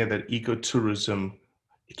Kenya that ecotourism.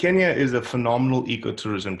 Kenya is a phenomenal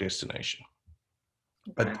ecotourism destination.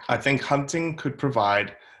 But I think hunting could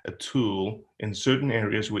provide a tool in certain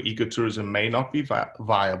areas where ecotourism may not be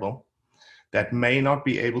viable, that may not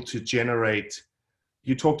be able to generate.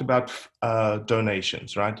 You talked about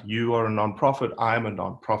donations, right? You are a nonprofit, I am a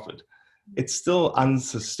nonprofit. It's still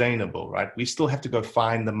unsustainable, right? We still have to go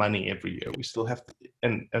find the money every year. We still have to,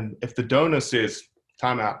 and if the donor says,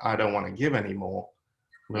 time out, I don't want to give anymore,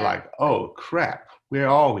 we're like, oh crap, where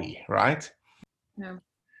are we, right? Yeah.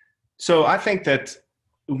 So I think that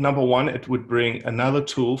number one, it would bring another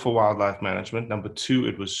tool for wildlife management. Number two,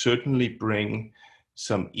 it would certainly bring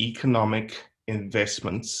some economic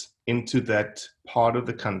investments into that part of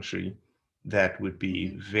the country that would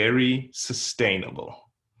be very sustainable.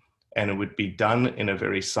 And it would be done in a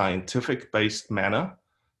very scientific-based manner,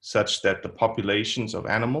 such that the populations of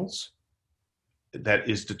animals that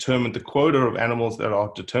is determined, the quota of animals that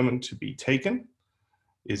are determined to be taken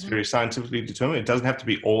is very scientifically determined. It doesn't have to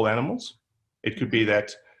be all animals. It could be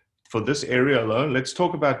that for this area alone, let's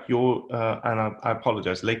talk about your, and I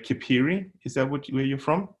apologize, Lake Kipiri, is that where you're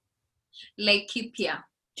from? Lake Kipia.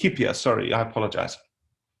 Kipia, sorry, I apologize.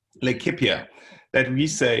 Lake Kipia, that we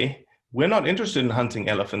say, we're not interested in hunting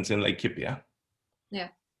elephants in Lake Kipia. Yeah.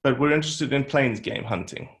 But we're interested in plains game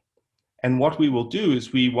hunting. And what we will do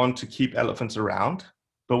is we want to keep elephants around,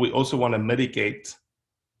 but we also want to mitigate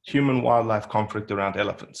human-wildlife conflict around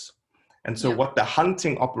elephants. And so what the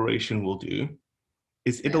hunting operation will do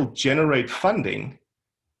is it'll generate funding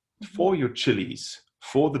for your chilies,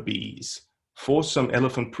 for the bees, for some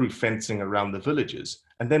elephant-proof fencing around the villages.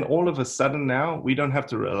 And then all of a sudden now, we don't have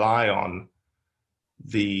to rely on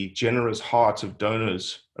the generous hearts of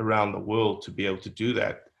donors around the world to be able to do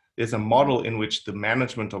that. There's a model in which the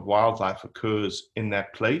management of wildlife occurs in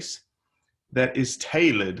that place that is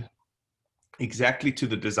tailored exactly to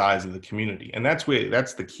the desires of the community. And that's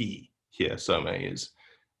the key here, Someh,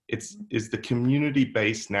 is the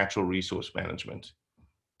community-based natural resource management.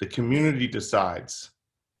 The community decides,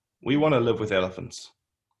 we want to live with elephants.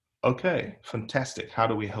 Okay, fantastic. How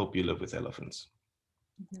do we help you live with elephants?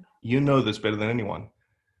 You know this better than anyone.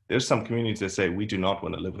 There's some communities that say, we do not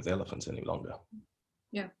want to live with elephants any longer.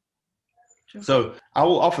 Yeah. True. So I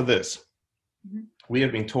will offer this. We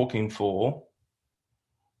have been talking for...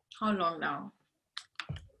 How long now?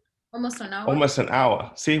 Almost an hour? Almost an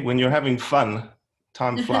hour. See, when you're having fun,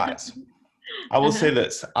 time flies. I will say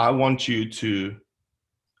this. I want to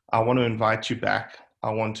invite you back.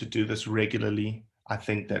 I want to do this regularly. I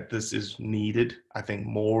think that this is needed. I think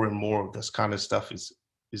more and more of this kind of stuff is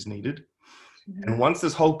needed. And once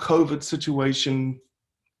this whole COVID situation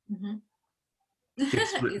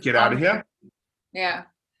get out of here,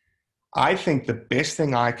 I think the best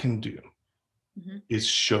thing I can do is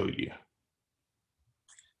show you.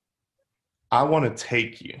 I want to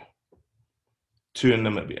take you to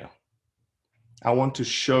Namibia. I want to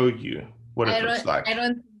show you what it looks like. I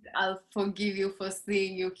don't think I'll forgive you for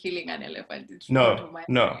seeing you killing an elephant in front No, of my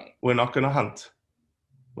no, eye. we're not going to hunt.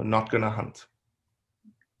 We're not going to hunt.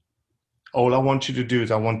 All I want you to do is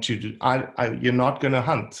you're not going to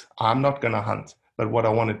hunt. I'm not going to hunt. But what I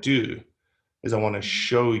want to do is I want to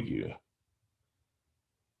show you.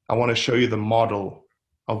 I want to show you the model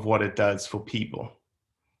of what it does for people.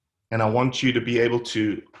 And I want you to be able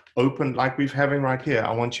to open, like we're having right here,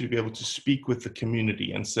 I want you to be able to speak with the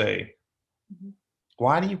community and say,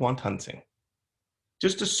 why do you want hunting?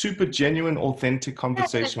 Just a super genuine, authentic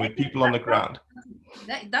conversation with people on the ground.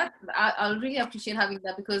 I'll really appreciate having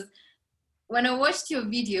that, because when I watched your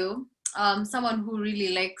video, someone who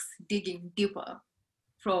really likes digging deeper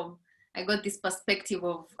I got this perspective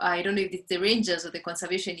of, I don't know if it's the rangers or the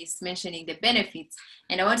conservationists mentioning the benefits.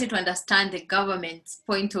 And I wanted to understand the government's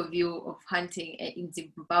point of view of hunting in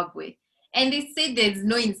Zimbabwe. And they said there's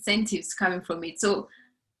no incentives coming from it. So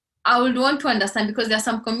I would want to understand, because there are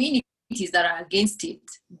some communities that are against it,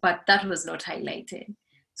 but that was not highlighted.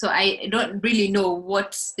 So I don't really know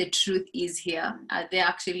what the truth is here. Are there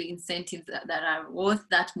actually incentives that are worth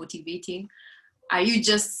that motivating? Are you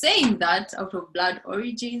just saying that out of blood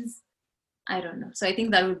origins? I don't know. So I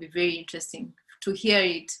think that would be very interesting to hear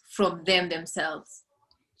it from them themselves.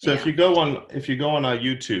 So if you go on our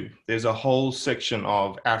YouTube, there's a whole section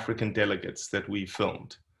of African delegates that we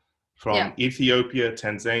filmed from Ethiopia,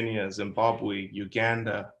 Tanzania, Zimbabwe,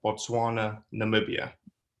 Uganda, Botswana, Namibia,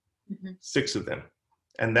 6 of them.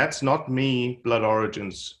 And that's not me, Blood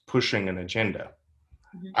Origins, pushing an agenda.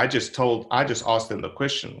 I just asked them the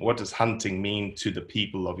question, what does hunting mean to the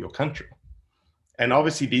people of your country? And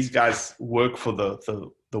obviously these guys work for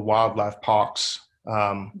the wildlife parks.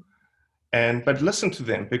 But listen to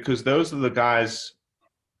them, because those are the guys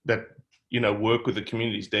that, work with the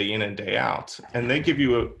communities day in and day out. And they give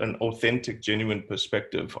you an authentic, genuine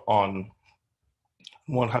perspective on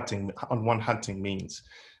what hunting means.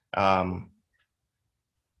 All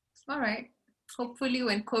right. Hopefully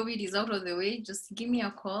when COVID is out of the way, just give me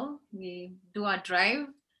a call. We do a drive.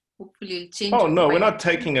 Hopefully it'll change. Oh, no, we're not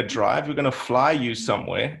taking a drive. We're going to fly you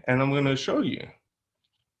somewhere and I'm going to show you.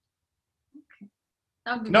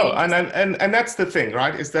 Okay. No, and that's the thing,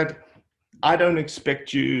 right? Is that I don't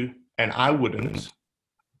expect you, and I wouldn't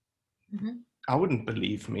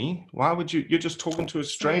believe me. Why would you? You're just talking to a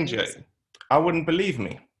stranger. I wouldn't believe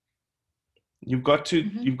me. You've got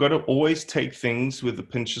to always take things with a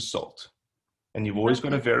pinch of salt. And you've always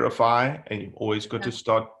got to verify, and you've always got to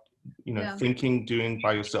start, thinking, doing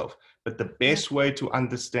by yourself. But the best way to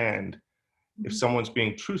understand if someone's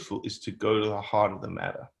being truthful is to go to the heart of the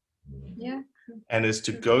matter. Yeah. And is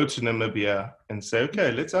to go to Namibia and say,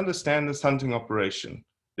 okay, let's understand this hunting operation.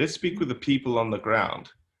 Let's speak with the people on the ground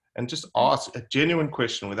and just ask a genuine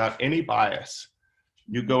question without any bias.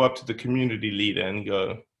 You go up to the community leader and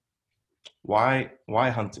go, why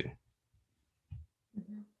hunting?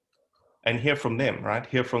 And hear from them, right?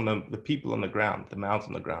 Hear from the people on the ground, the mouths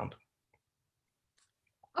on the ground.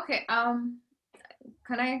 Okay. Can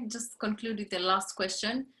I just conclude with the last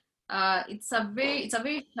question? It's a very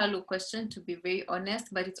shallow question, to be very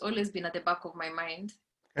honest, but it's always been at the back of my mind.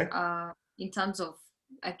 Okay. In terms of,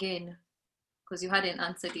 again, because you hadn't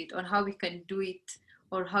answered it, on how we can do it,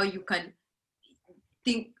 or how you can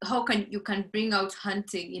think, you can bring out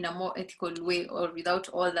hunting in a more ethical way, or without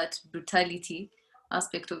all that brutality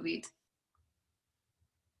aspect of it.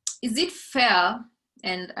 Is it fair?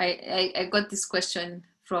 And I got this question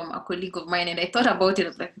from a colleague of mine, and I thought about it. I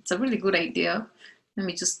was like, it's a really good idea. Let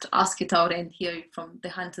me just ask it out and hear it from the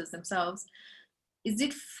hunters themselves. Is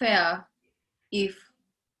it fair if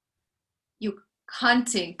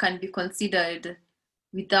hunting can be considered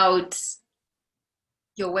without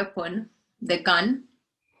your weapon, the gun,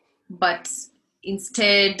 but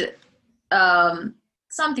instead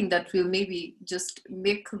something that will maybe just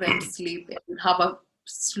make them sleep and have a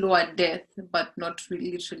slower death, but not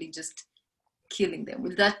really literally just killing them?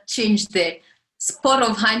 Will that change the sport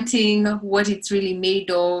of hunting, what it's really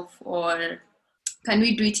made of, or can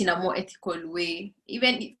we do it in a more ethical way?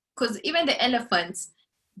 Because even the elephants,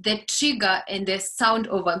 the trigger and the sound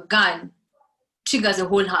of a gun triggers a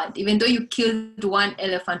whole herd. Even though you killed one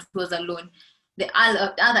elephant who was alone, the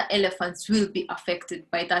other elephants will be affected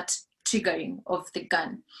by that triggering of the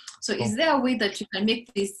gun. So is there a way that you can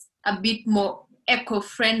make this a bit more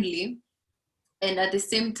eco-friendly and at the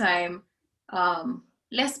same time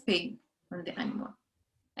less pain on the animal?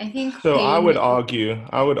 I think so. I would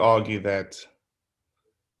argue that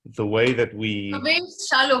the way that we... A very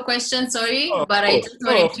shallow question, sorry, but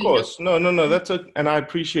of course. No. And I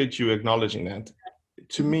appreciate you acknowledging that.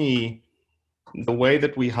 To me, The way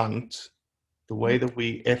that we hunt, the way that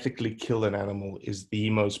we ethically kill an animal is the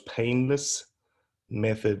most painless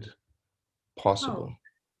method possible.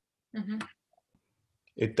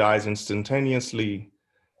 It dies instantaneously.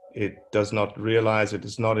 It does not realize it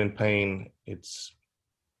is not in pain.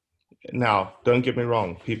 Now, don't get me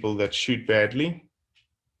wrong, people that shoot badly,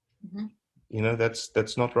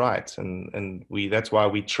 that's not right. And that's why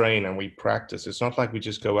we train and we practice. It's not like we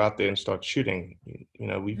just go out there and start shooting.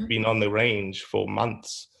 We've been on the range for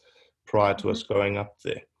months prior to us going up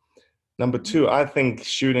there. Number two, I think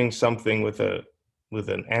shooting something with a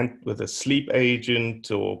sleep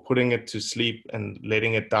agent or putting it to sleep and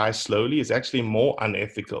letting it die slowly is actually more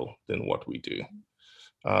unethical than what we do.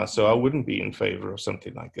 So I wouldn't be in favor of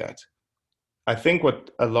something like that. I think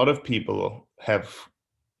what a lot of people have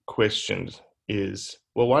questioned is,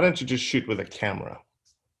 well, why don't you just shoot with a camera,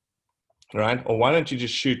 right? Or why don't you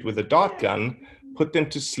just shoot with a dart gun, put them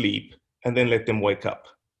to sleep, and then let them wake up,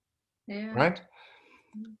 right?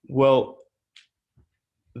 Well,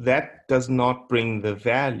 that does not bring the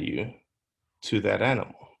value to that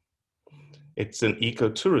animal. It's an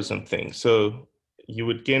ecotourism thing. So you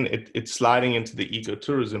would, again, it's sliding into the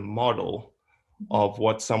ecotourism model of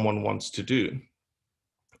what someone wants to do.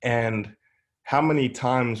 And how many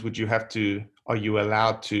times are you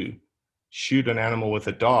allowed to shoot an animal with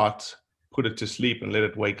a dart, put it to sleep and let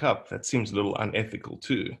it wake up? That seems a little unethical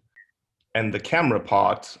too. And the camera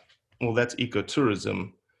part, well, that's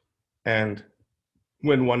ecotourism. And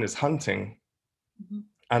when one is hunting,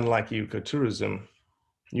 unlike ecotourism,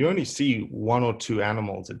 you only see 1 or 2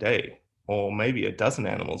 animals a day, or maybe a dozen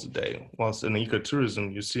animals a day. Whilst in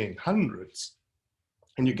ecotourism, you're seeing hundreds.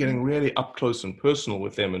 And you're getting really up close and personal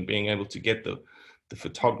with them and being able to get the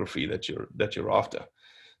photography that you're after.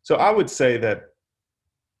 So I would say that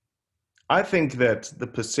I think that the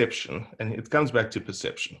perception, and it comes back to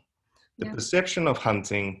perception, the perception of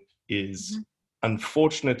hunting is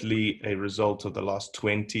unfortunately a result of the last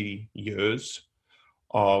 20 years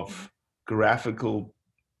of graphical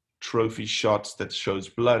trophy shots that shows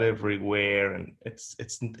blood everywhere, and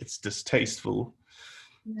it's distasteful.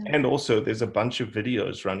 And also there's a bunch of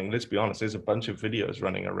videos running, let's be honest, there's a bunch of videos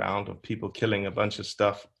running around of people killing a bunch of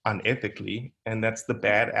stuff unethically, and that's the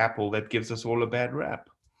bad apple that gives us all a bad rap.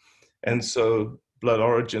 And so Blood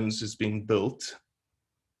Origins is being built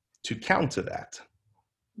to counter that.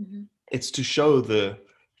 It's to show the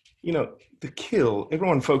kill.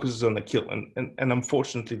 Everyone focuses on the kill, and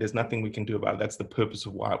unfortunately there's nothing we can do about it. That's the purpose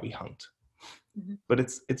of why we hunt. But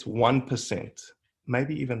it's 1%,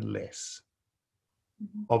 maybe even less,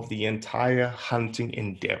 of the entire hunting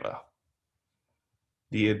endeavor.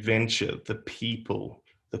 The adventure, the people,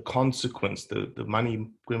 the consequence, the money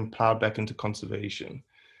being plowed back into conservation,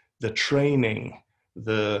 the training,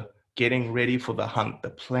 the getting ready for the hunt, the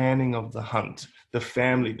planning of the hunt, the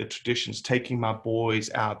family, the traditions, taking my boys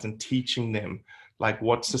out and teaching them like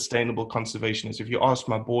what sustainable conservation is. If you ask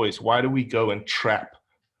my boys, why do we go and trap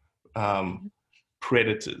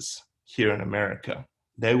predators here in America?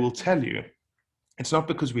 They will tell you, it's not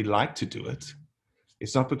because we like to do it.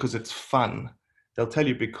 It's not because it's fun. They'll tell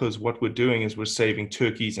you because what we're doing is we're saving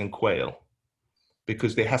turkeys and quail,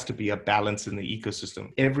 because there has to be a balance in the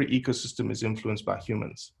ecosystem. Every ecosystem is influenced by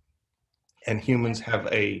humans, and humans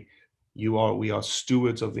we are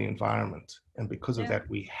stewards of the environment. And because of that,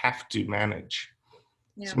 we have to manage.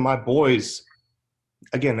 So my boys,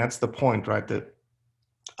 again, that's the point, right? That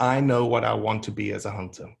I know what I want to be as a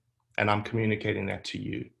hunter, and I'm communicating that to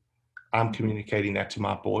you. I'm communicating that to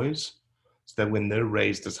my boys so that when they're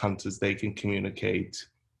raised as hunters, they can communicate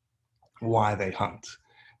why they hunt,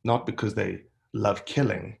 not because they love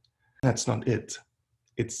killing. That's not it.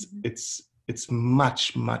 It's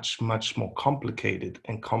much, much, much more complicated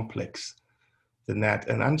and complex than that.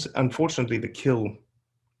 And unfortunately, the kill,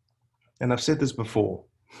 and I've said this before,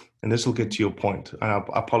 and this will get to your point, and I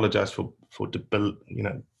apologize for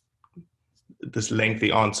this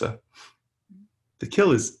lengthy answer. The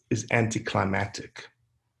kill is anticlimactic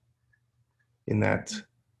in that,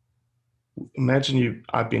 imagine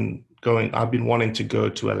I've been wanting to go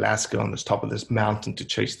to Alaska on this top of this mountain to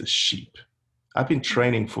chase the sheep. I've been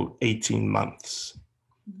training for 18 months.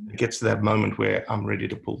 It gets to that moment where I'm ready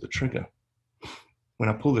to pull the trigger. When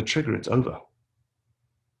I pull the trigger, it's over.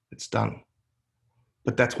 It's done.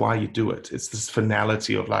 But that's why you do it. It's this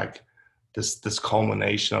finality of like this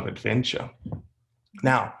culmination of adventure.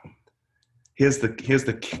 Now, here's the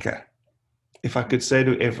kicker. If I could say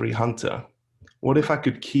to every hunter, what if I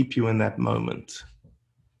could keep you in that moment?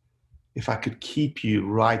 If I could keep you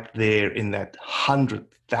right there in that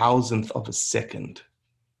 100,000th of a second,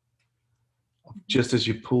 just as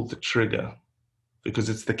you pulled the trigger, because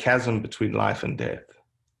it's the chasm between life and death.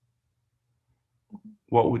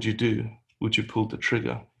 What would you do? Would you pull the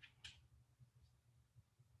trigger?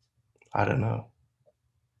 I don't know.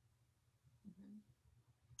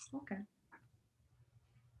 Okay.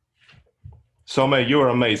 Someh, you're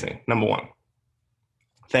amazing, number one.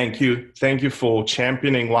 Thank you. Thank you for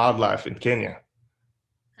championing wildlife in Kenya.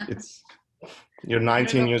 You're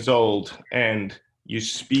 19 years old and you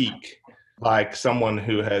speak like someone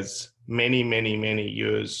who has many, many, many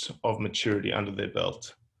years of maturity under their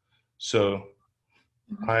belt. So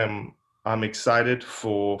I'm excited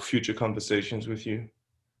for future conversations with you.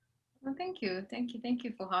 Well, thank you. Thank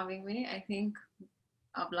you for having me. I think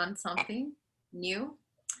I've learned something new.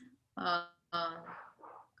 I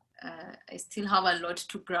still have a lot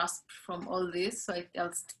to grasp from all this, so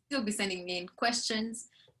I'll still be sending in questions,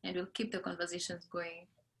 and we'll keep the conversations going.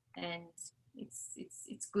 And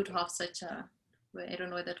it's good to have such a, well, I don't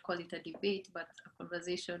know whether to call it a debate, but a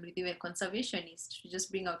conversation with even conservationists to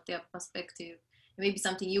just bring out their perspective. Maybe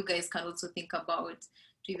something you guys can also think about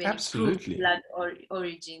to even improve blood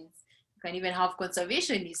origins. You can even have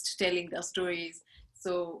conservationists telling their stories.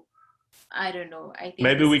 So I don't know. I think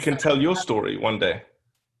maybe we can tell your story one day.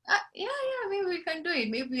 Yeah, maybe we can do it.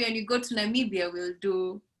 Maybe when you go to Namibia, we'll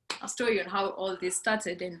do a story on how all this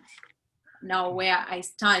started and now where I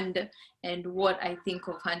stand and what I think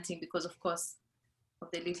of hunting, because of course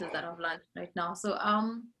of the little that I've learned right now. So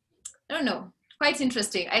I don't know, quite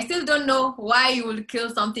interesting. I still don't know why you will kill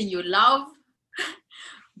something you love,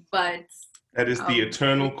 but that is the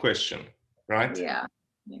eternal question, right? Yeah,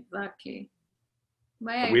 exactly.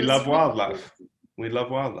 We love wildlife. We love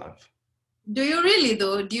wildlife. Do you really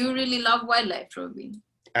though? Do you really love wildlife, Robbie?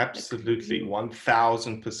 Absolutely,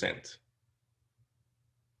 1000%.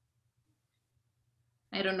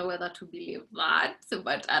 I don't know whether to believe that,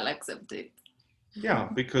 but I'll accept it. Yeah,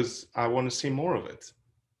 because I want to see more of it.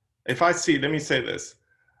 Let me say this.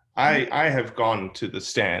 I have gone to the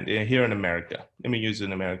stand here in America. Let me use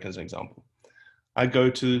in America as an example. I go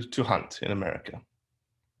to hunt in America.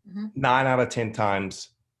 9 out of 10 times,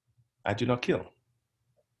 I do not kill.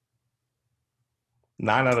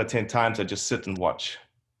 9 out of 10 times, I just sit and watch.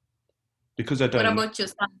 Because I don't. What about your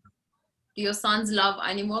son? Do your sons love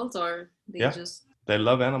animals, or they just... They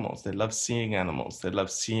love animals. They love seeing animals. They love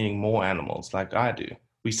seeing more animals like I do.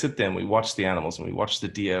 We sit there and we watch the animals and we watch the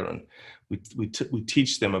deer and we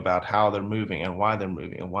teach them about how they're moving and why they're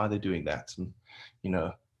moving and why they're doing that. And,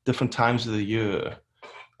 different times of the year.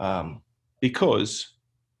 Because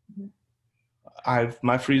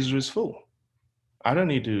my freezer is full. I don't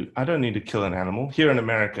need to kill an animal. Here in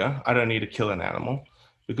America, I don't need to kill an animal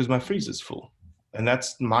because my freezer's full. And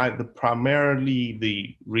that's primarily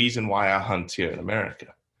the reason why I hunt here in America,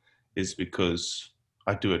 is because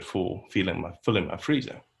I do it for filling my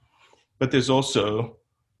freezer. But there's also,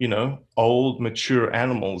 old, mature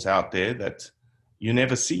animals out there that you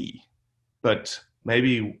never see. But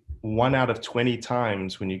maybe 1 out of 20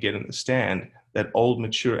 times when you get in the stand, that old,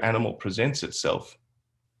 mature animal presents itself.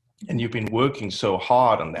 And you've been working so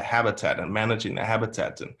hard on the habitat and managing the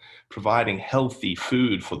habitat and providing healthy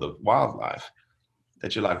food for the wildlife,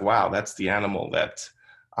 that you're like, wow, that's the animal that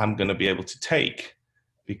I'm going to be able to take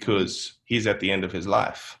because he's at the end of his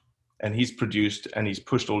life and he's produced and he's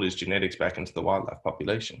pushed all his genetics back into the wildlife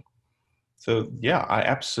population. So yeah, I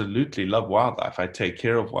absolutely love wildlife. I take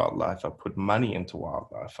care of wildlife. I put money into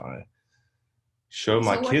wildlife. I show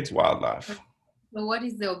my kids wildlife. So what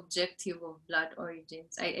is the objective of blood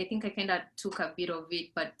origins? I think I kind of took a bit of it,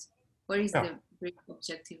 but what is the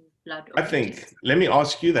objective of blood origins? I think, let me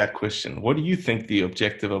ask you that question. What do you think the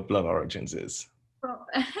objective of blood origins is?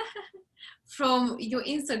 From your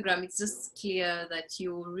Instagram, it's just clear that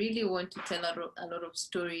you really want to tell a lot of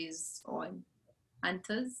stories on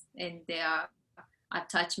hunters and their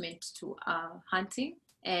attachment to hunting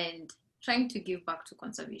and trying to give back to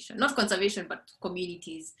conservation. Not conservation, but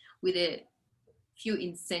communities with a few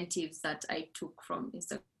incentives that I took from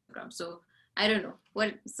Instagram. So I don't know.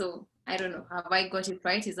 I don't know. Have I got it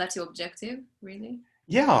right? Is that your objective, really?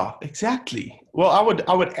 Yeah, exactly. Well, I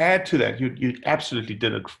would add to that. You absolutely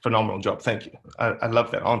did a phenomenal job. Thank you. I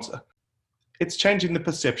love that answer. It's changing the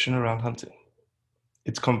perception around hunting.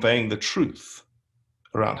 It's conveying the truth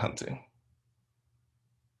around hunting.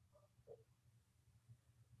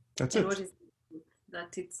 That's it. What is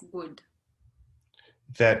that? It's good.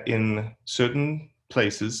 That in certain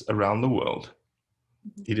places around the world,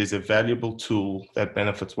 it is a valuable tool that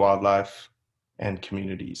benefits wildlife and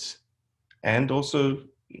communities, and also,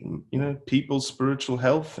 people's spiritual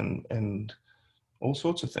health and all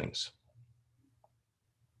sorts of things.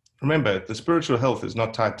 Remember, the spiritual health is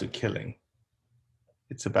not tied to killing.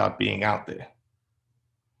 It's about being out there.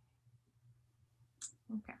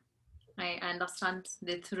 I understand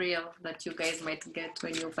the thrill that you guys might get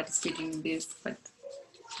when you're participating in this, but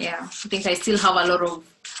yeah, I think I still have a lot of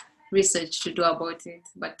research to do about it.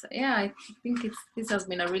 But yeah, I think this has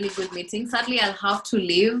been a really good meeting. Sadly, I'll have to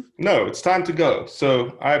leave. No, it's time to go.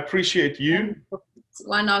 So I appreciate you.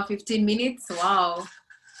 1 hour, 15 minutes. Wow.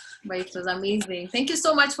 But it was amazing. Thank you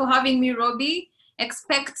so much for having me, Robbie.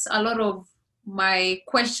 Expect a lot of my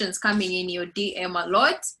questions coming in your DM a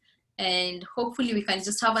lot. And hopefully we can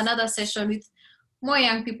just have another session with more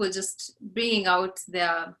young people just bringing out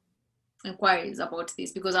their inquiries about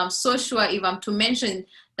this, because I'm so sure if I'm to mention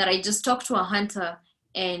that I just talked to a hunter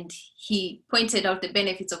and he pointed out the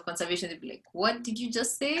benefits of conservation, they'd be like, what did you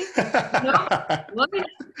just say? What?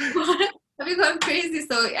 Have you gone crazy?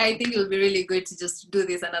 So I think it will be really good to just do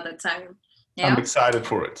this another time. Yeah? I'm excited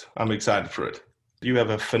for it. You have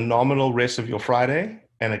a phenomenal rest of your Friday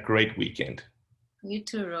and a great weekend. You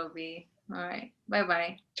too, Robbie. All right.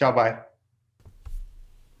 Bye-bye. Ciao, bye.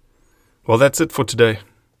 Well, that's it for today.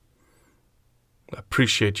 I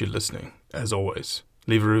appreciate you listening, as always.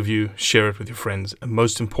 Leave a review, share it with your friends, and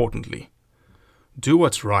most importantly, do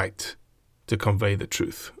what's right to convey the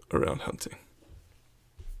truth around hunting.